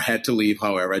or had to leave.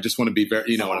 However, I just want to be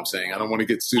very, you know what I'm saying. I don't want to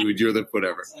get sued. You're the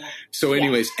whatever. So,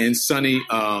 anyways, and Sonny,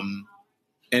 and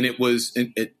it was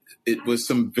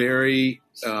some very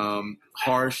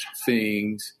harsh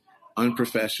things,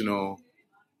 unprofessional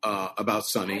about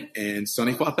Sonny, and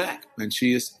Sonny fought back, and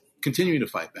she is continuing to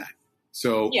fight back.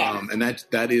 So, and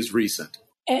that is recent.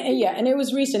 And it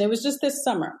was recent. It was just this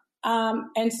summer.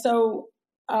 And so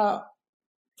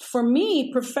for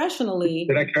me, professionally...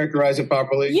 Did I characterize it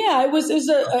properly? Yeah, it was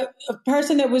a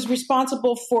person that was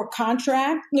responsible for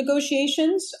contract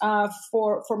negotiations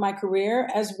for my career,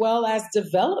 as well as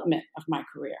development of my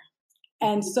career.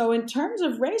 And so in terms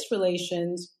of race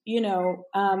relations,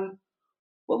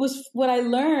 what I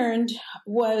learned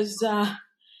was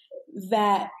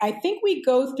that I think we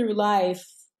go through life,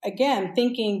 again,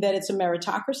 thinking that it's a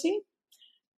meritocracy,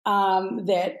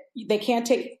 that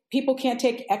people can't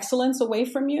take excellence away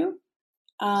from you.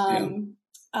 My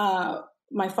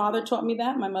father taught me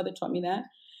that. My mother taught me that.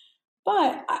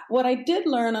 But what I did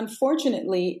learn,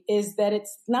 unfortunately, is that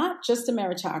it's not just a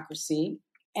meritocracy,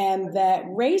 and that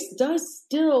race does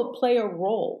still play a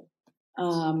role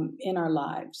in our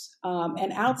lives,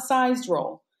 an outsized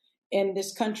role in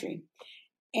this country.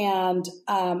 And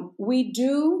we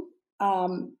do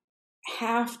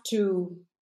have to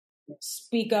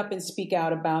speak up and speak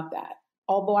out about that.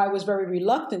 Although I was very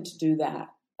reluctant to do that,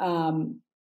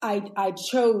 I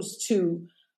chose to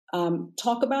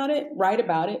talk about it, write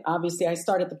about it. Obviously, I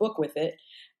started the book with it.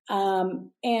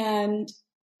 And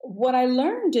what I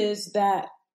learned is that,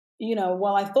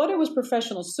 while I thought it was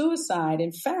professional suicide,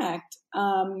 in fact,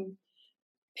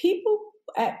 people,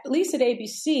 at least at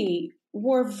ABC,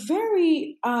 were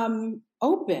very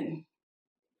open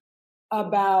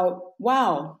about,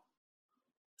 wow,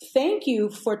 thank you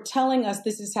for telling us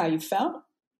this is how you felt,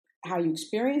 how you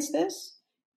experienced this,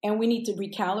 and we need to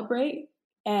recalibrate.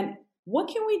 And what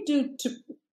can we do to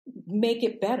make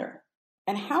it better?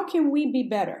 And how can we be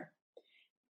better?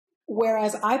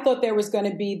 Whereas I thought there was going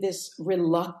to be this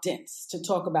reluctance to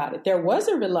talk about it. There was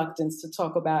a reluctance to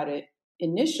talk about it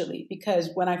initially, because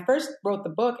when I first wrote the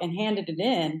book and handed it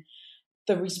in,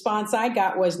 the response I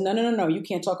got was, no, you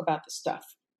can't talk about this stuff.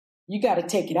 You got to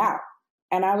take it out.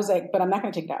 And I was like, but I'm not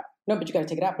going to take it out. No, but you got to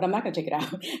take it out, but I'm not going to take it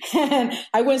out. And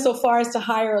I went so far as to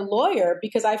hire a lawyer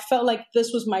because I felt like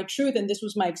this was my truth and this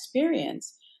was my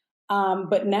experience.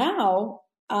 But now,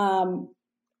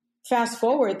 fast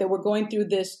forward that we're going through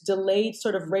this delayed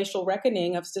sort of racial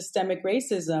reckoning of systemic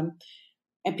racism,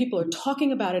 and people are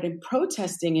talking about it and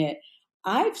protesting it.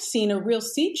 I've seen a real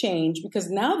sea change because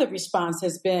now the response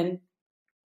has been,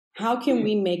 how can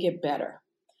we make it better?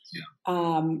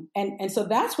 Yeah. And so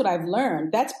that's what I've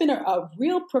learned. That's been a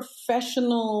real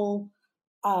professional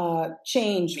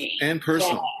change. And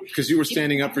personal, because you were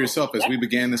standing up for yourself. As we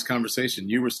began this conversation,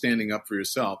 you were standing up for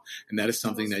yourself. And that is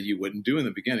something that you wouldn't do in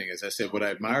the beginning. As I said, what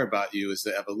I admire about you is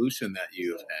the evolution that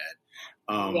you have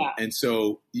had. And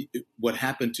so what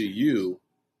happened to you,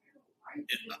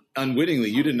 unwittingly,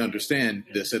 you didn't understand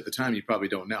this at the time. You probably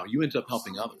don't now. You ended up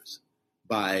helping others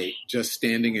by just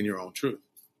standing in your own truth.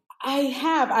 I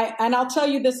have. And I'll tell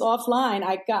you this offline.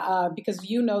 I got, because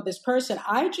this person,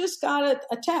 I just got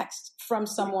a text from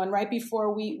someone right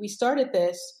before we started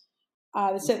this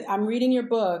that said, I'm reading your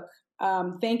book.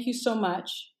 Thank you so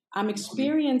much. I'm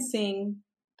experiencing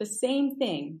the same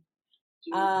thing.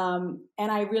 And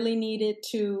I really needed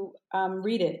to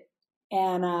read it.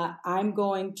 And I'm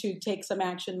going to take some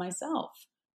action myself.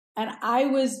 And I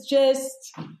was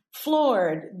just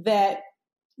floored that,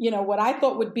 what I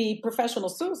thought would be professional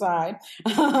suicide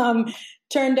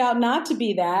turned out not to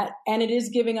be that. And it is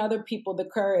giving other people the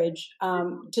courage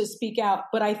to speak out.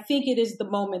 But I think it is the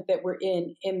moment that we're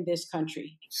in this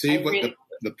country. See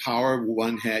the power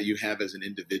you have as an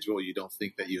individual. You don't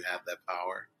think that you have that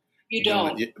power. You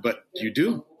don't. But you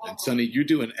do. And Sonny, you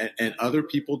do. And other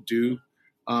people do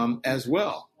as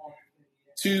well.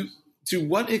 To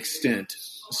what extent,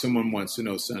 someone wants to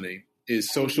know, Sonny,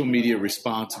 is social media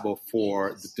responsible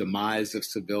for the demise of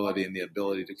civility and the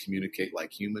ability to communicate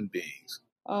like human beings?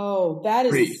 Oh, that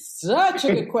is such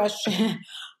a good question.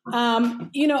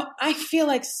 I feel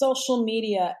like social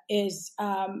media is,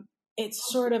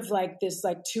 it's sort of like this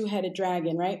like two-headed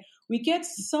dragon, right? We get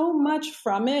so much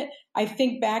from it. I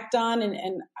think back, Don,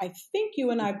 and I think you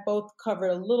and I both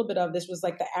covered a little bit of this, was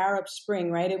like the Arab Spring,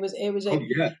 right?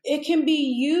 It can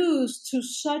be used to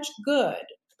such good.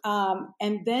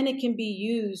 And then it can be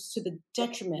used to the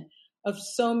detriment of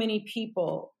so many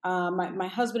people. My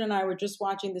husband and I were just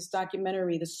watching this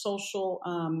documentary, The Social,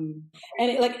 and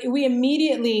we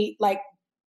immediately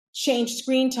changed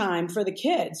screen time for the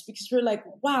kids because we're like,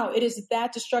 wow, it is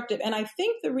that destructive. And I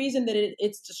think the reason that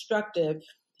it's destructive,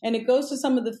 and it goes to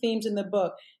some of the themes in the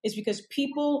book, is because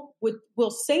people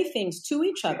will say things to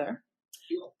each other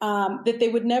that they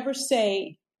would never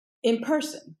say in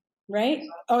person. right?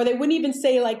 Or they wouldn't even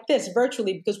say like this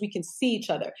virtually because we can see each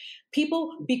other.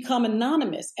 People become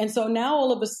anonymous. And so now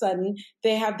all of a sudden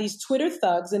they have these Twitter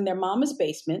thugs in their mama's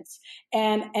basements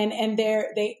and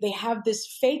they have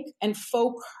this fake and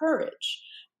faux courage.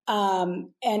 And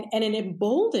it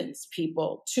emboldens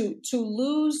people to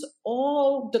lose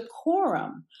all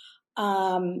decorum.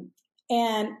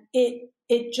 And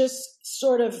it just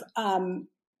sort of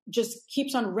just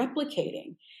keeps on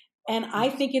replicating. And I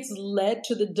think it's led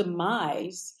to the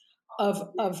demise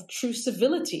of true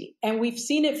civility. And we've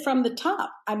seen it from the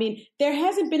top. I mean, there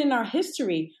hasn't been in our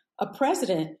history a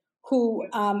president who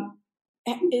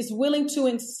is willing to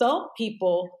insult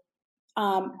people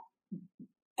on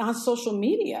social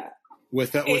media.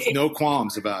 With no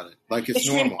qualms about it. Like it's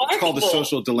normal. Remarkable. It's called the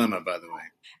social dilemma, by the way.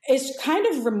 It's kind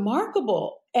of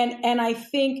remarkable. And I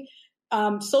think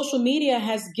social media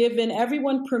has given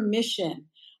everyone permission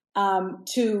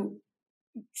to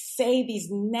say these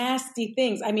nasty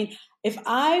things. I mean, if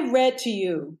I read to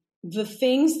you the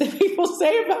things that people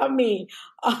say about me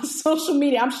on social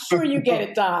media, I'm sure you get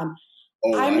it, Don.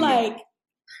 I'm like,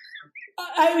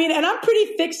 I mean, and I'm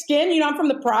pretty thick skinned, you know, I'm from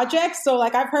the projects, so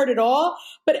like I've heard it all,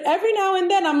 but every now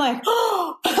and then I'm like,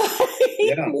 oh,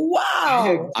 yeah.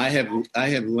 Wow. I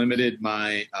have limited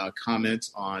my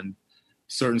comments on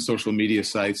certain social media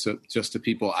sites just to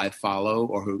people I follow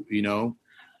or who, you know,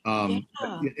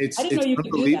 it's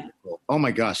unbelievable. Oh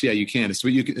my gosh. Yeah, you can. So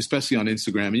you can, especially on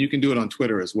Instagram, and you can do it on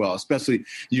Twitter as well, especially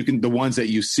the ones that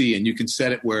you see, and you can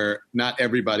set it where not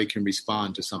everybody can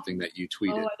respond to something that you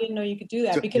tweeted. Oh, I didn't know you could do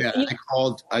that. So, because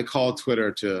I called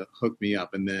Twitter to hook me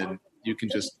up, and then you can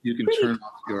turn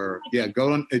off your,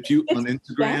 go on, if you on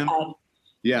Instagram. Bad.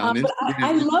 Yeah, on Instagram,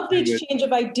 I love the exchange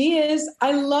of ideas.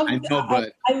 I love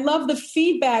the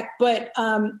feedback, but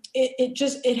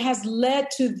it has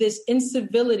led to this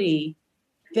incivility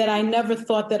that I never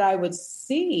thought that I would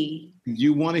see.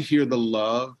 You want to hear the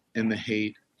love and the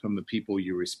hate from the people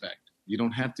you respect. You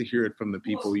don't have to hear it from the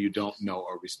people you don't know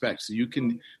or respect. So you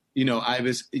can, you know,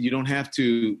 you don't have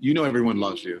to, you know, everyone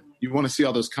loves you. You want to see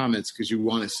all those comments because you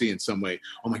want to see in some way,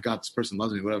 oh my God, this person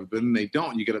loves me, whatever. But then they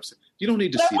don't, you get upset. You don't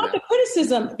need to see that. I want the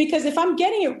criticism, because if I'm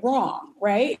getting it wrong,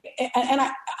 right? And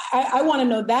I want to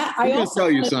know that. I also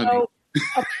tell you, Sonny.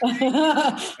 But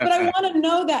I want to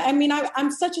know that. I mean,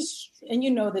 I'm such and you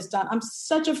know this, Don, I'm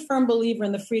such a firm believer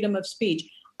in the freedom of speech.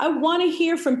 I want to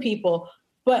hear from people,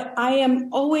 but I am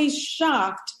always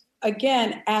shocked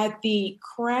again at the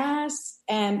crass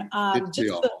and just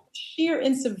the sheer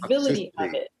incivility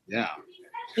of it. Yeah.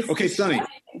 Okay, Sonny,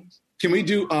 can we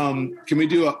do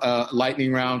a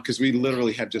lightning round, because we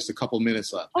literally have just a couple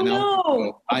minutes left? Oh,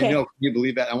 no. I know. Can you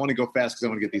believe that? I want to go fast because I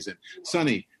want to get these in.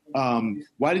 Sonny,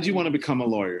 why did you want to become a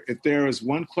lawyer? If there was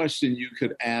one question you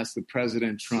could ask the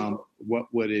President Trump, what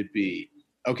would it be?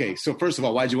 Okay, so first of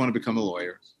all, why did you want to become a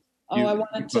lawyer? I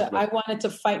wanted to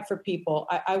fight for people.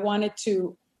 I wanted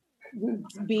to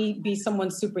be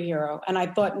someone's superhero, and I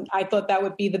thought that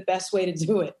would be the best way to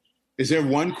do it. Is there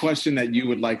one question that you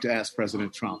would like to ask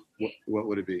President Trump? What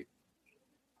would it be?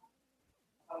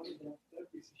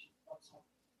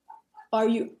 Are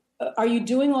you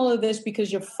doing all of this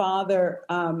because your father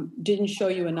didn't show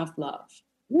you enough love?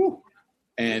 Woo.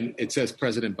 And it says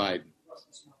President Biden.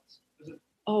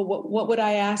 Oh, what would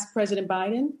I ask President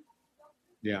Biden?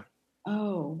 Yeah.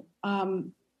 Oh,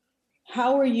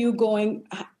 how are you going?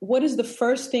 What is the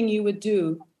first thing you would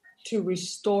do to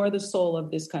restore the soul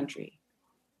of this country?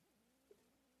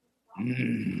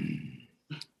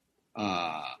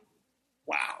 Wow.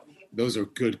 Those are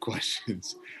good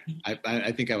questions.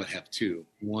 I think I would have two.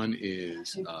 One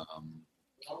is,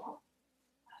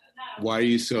 why are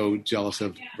you so jealous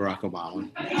of Barack Obama?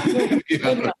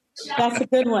 That's a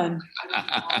good one. You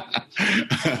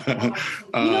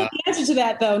know the answer to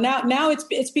that, though. Now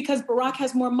it's because Barack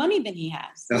has more money than he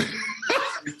has.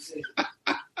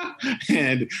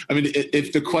 And I mean,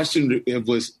 if the question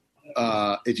was,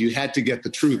 if you had to get the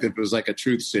truth, if it was like a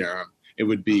truth serum, it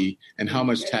would be, and how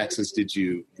much taxes did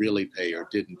you really pay or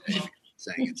didn't pay?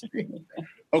 Saying it's free.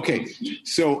 Okay,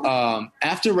 so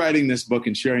after writing this book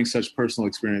and sharing such personal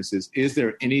experiences, is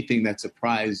there anything that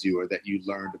surprised you or that you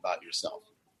learned about yourself?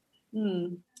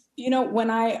 You know,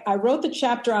 when I wrote the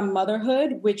chapter on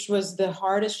motherhood, which was the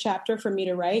hardest chapter for me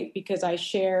to write, because I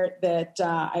shared that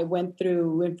I went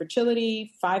through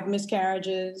infertility, 5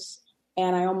 miscarriages,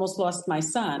 and I almost lost my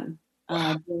son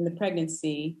during the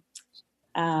pregnancy.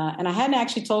 And I hadn't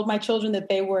actually told my children that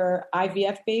they were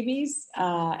IVF babies.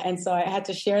 And so I had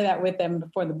to share that with them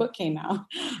before the book came out.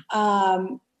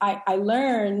 I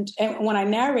learned, and when I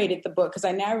narrated the book, because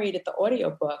I narrated the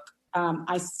audiobook,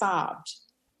 I sobbed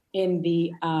in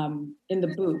the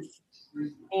booth.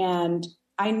 And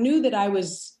I knew that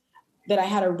I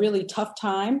had a really tough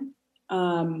time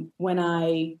when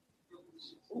I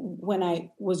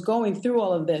was going through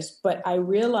all of this, but I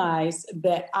realized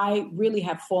that I really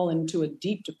have fallen into a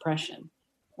deep depression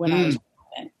when I was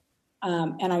pregnant.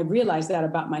 And I realized that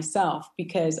about myself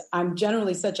because I'm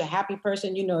generally such a happy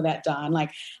person. You know that, Don.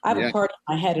 Like I have a party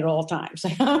in my head at all times.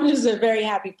 I'm just a very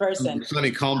happy person.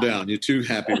 Sonny, calm down. You're too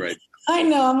happy right now. I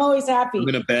know. I'm always happy. I'm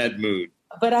in a bad mood.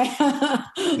 But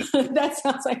that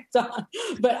sounds like Don.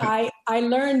 But I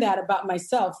learned that about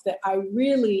myself, that I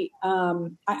really, I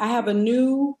have a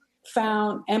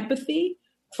newfound empathy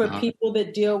for people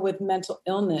that deal with mental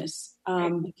illness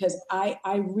because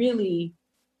I really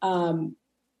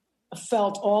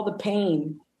felt all the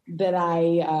pain that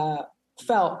I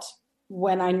felt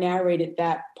when I narrated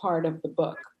that part of the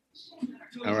book.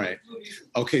 All right.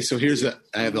 Okay, so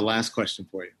I have the last question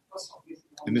for you.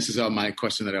 And this is my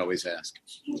question that I always ask.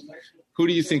 Who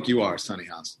do you think you are, Sonny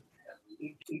Hostin?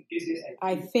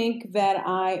 I think that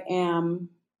I am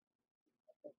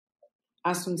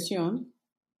Asuncion.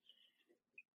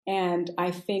 And I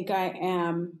think I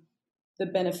am the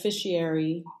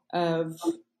beneficiary of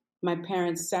my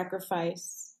parents'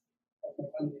 sacrifice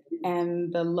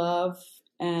and the love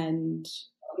and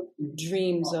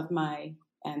dreams of my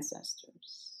ancestors.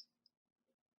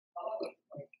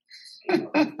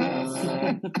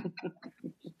 I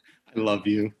love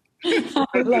you. I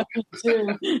love you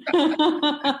too.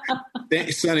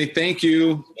 Sonny, thank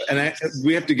you. And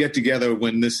we have to get together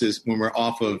when we're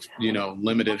off of,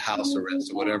 limited house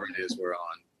arrest or whatever it is we're on.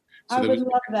 So I would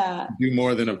love that. Do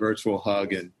more than a virtual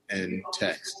hug and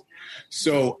text.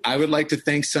 So I would like to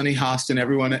thank Sonny Hostin.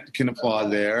 Everyone can applaud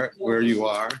there where you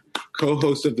are.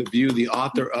 Co-host of The View, the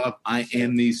author of I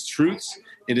Am These Truths.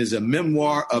 It is a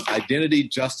memoir of identity,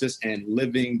 justice, and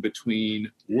living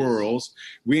between worlds.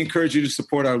 We encourage you to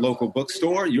support our local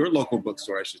bookstore, your local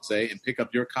bookstore, I should say, and pick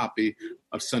up your copy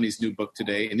of Sonny's new book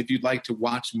today. And if you'd like to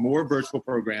watch more virtual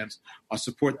programs or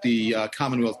support the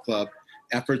Commonwealth Club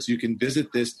efforts, you can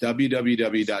visit this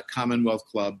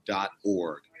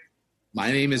www.commonwealthclub.org.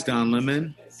 My name is Don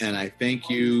Lemon, and I thank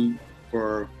you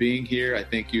for being here. I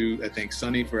thank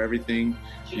Sonny for everything.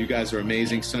 You guys are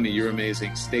amazing. Sonny, you're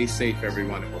amazing. Stay safe,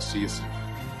 everyone, and we'll see you soon.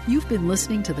 You've been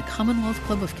listening to the Commonwealth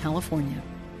Club of California.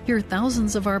 Hear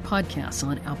thousands of our podcasts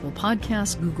on Apple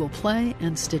Podcasts, Google Play,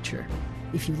 and Stitcher.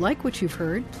 If you like what you've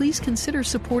heard, please consider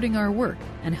supporting our work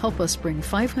and help us bring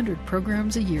 500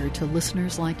 programs a year to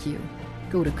listeners like you.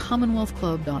 Go to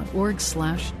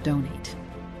commonwealthclub.org/donate.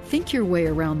 Think your way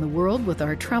around the world with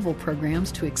our travel programs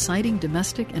to exciting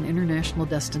domestic and international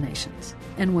destinations.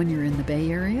 And when you're in the Bay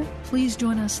Area, please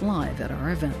join us live at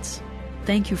our events.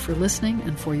 Thank you for listening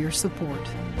and for your support.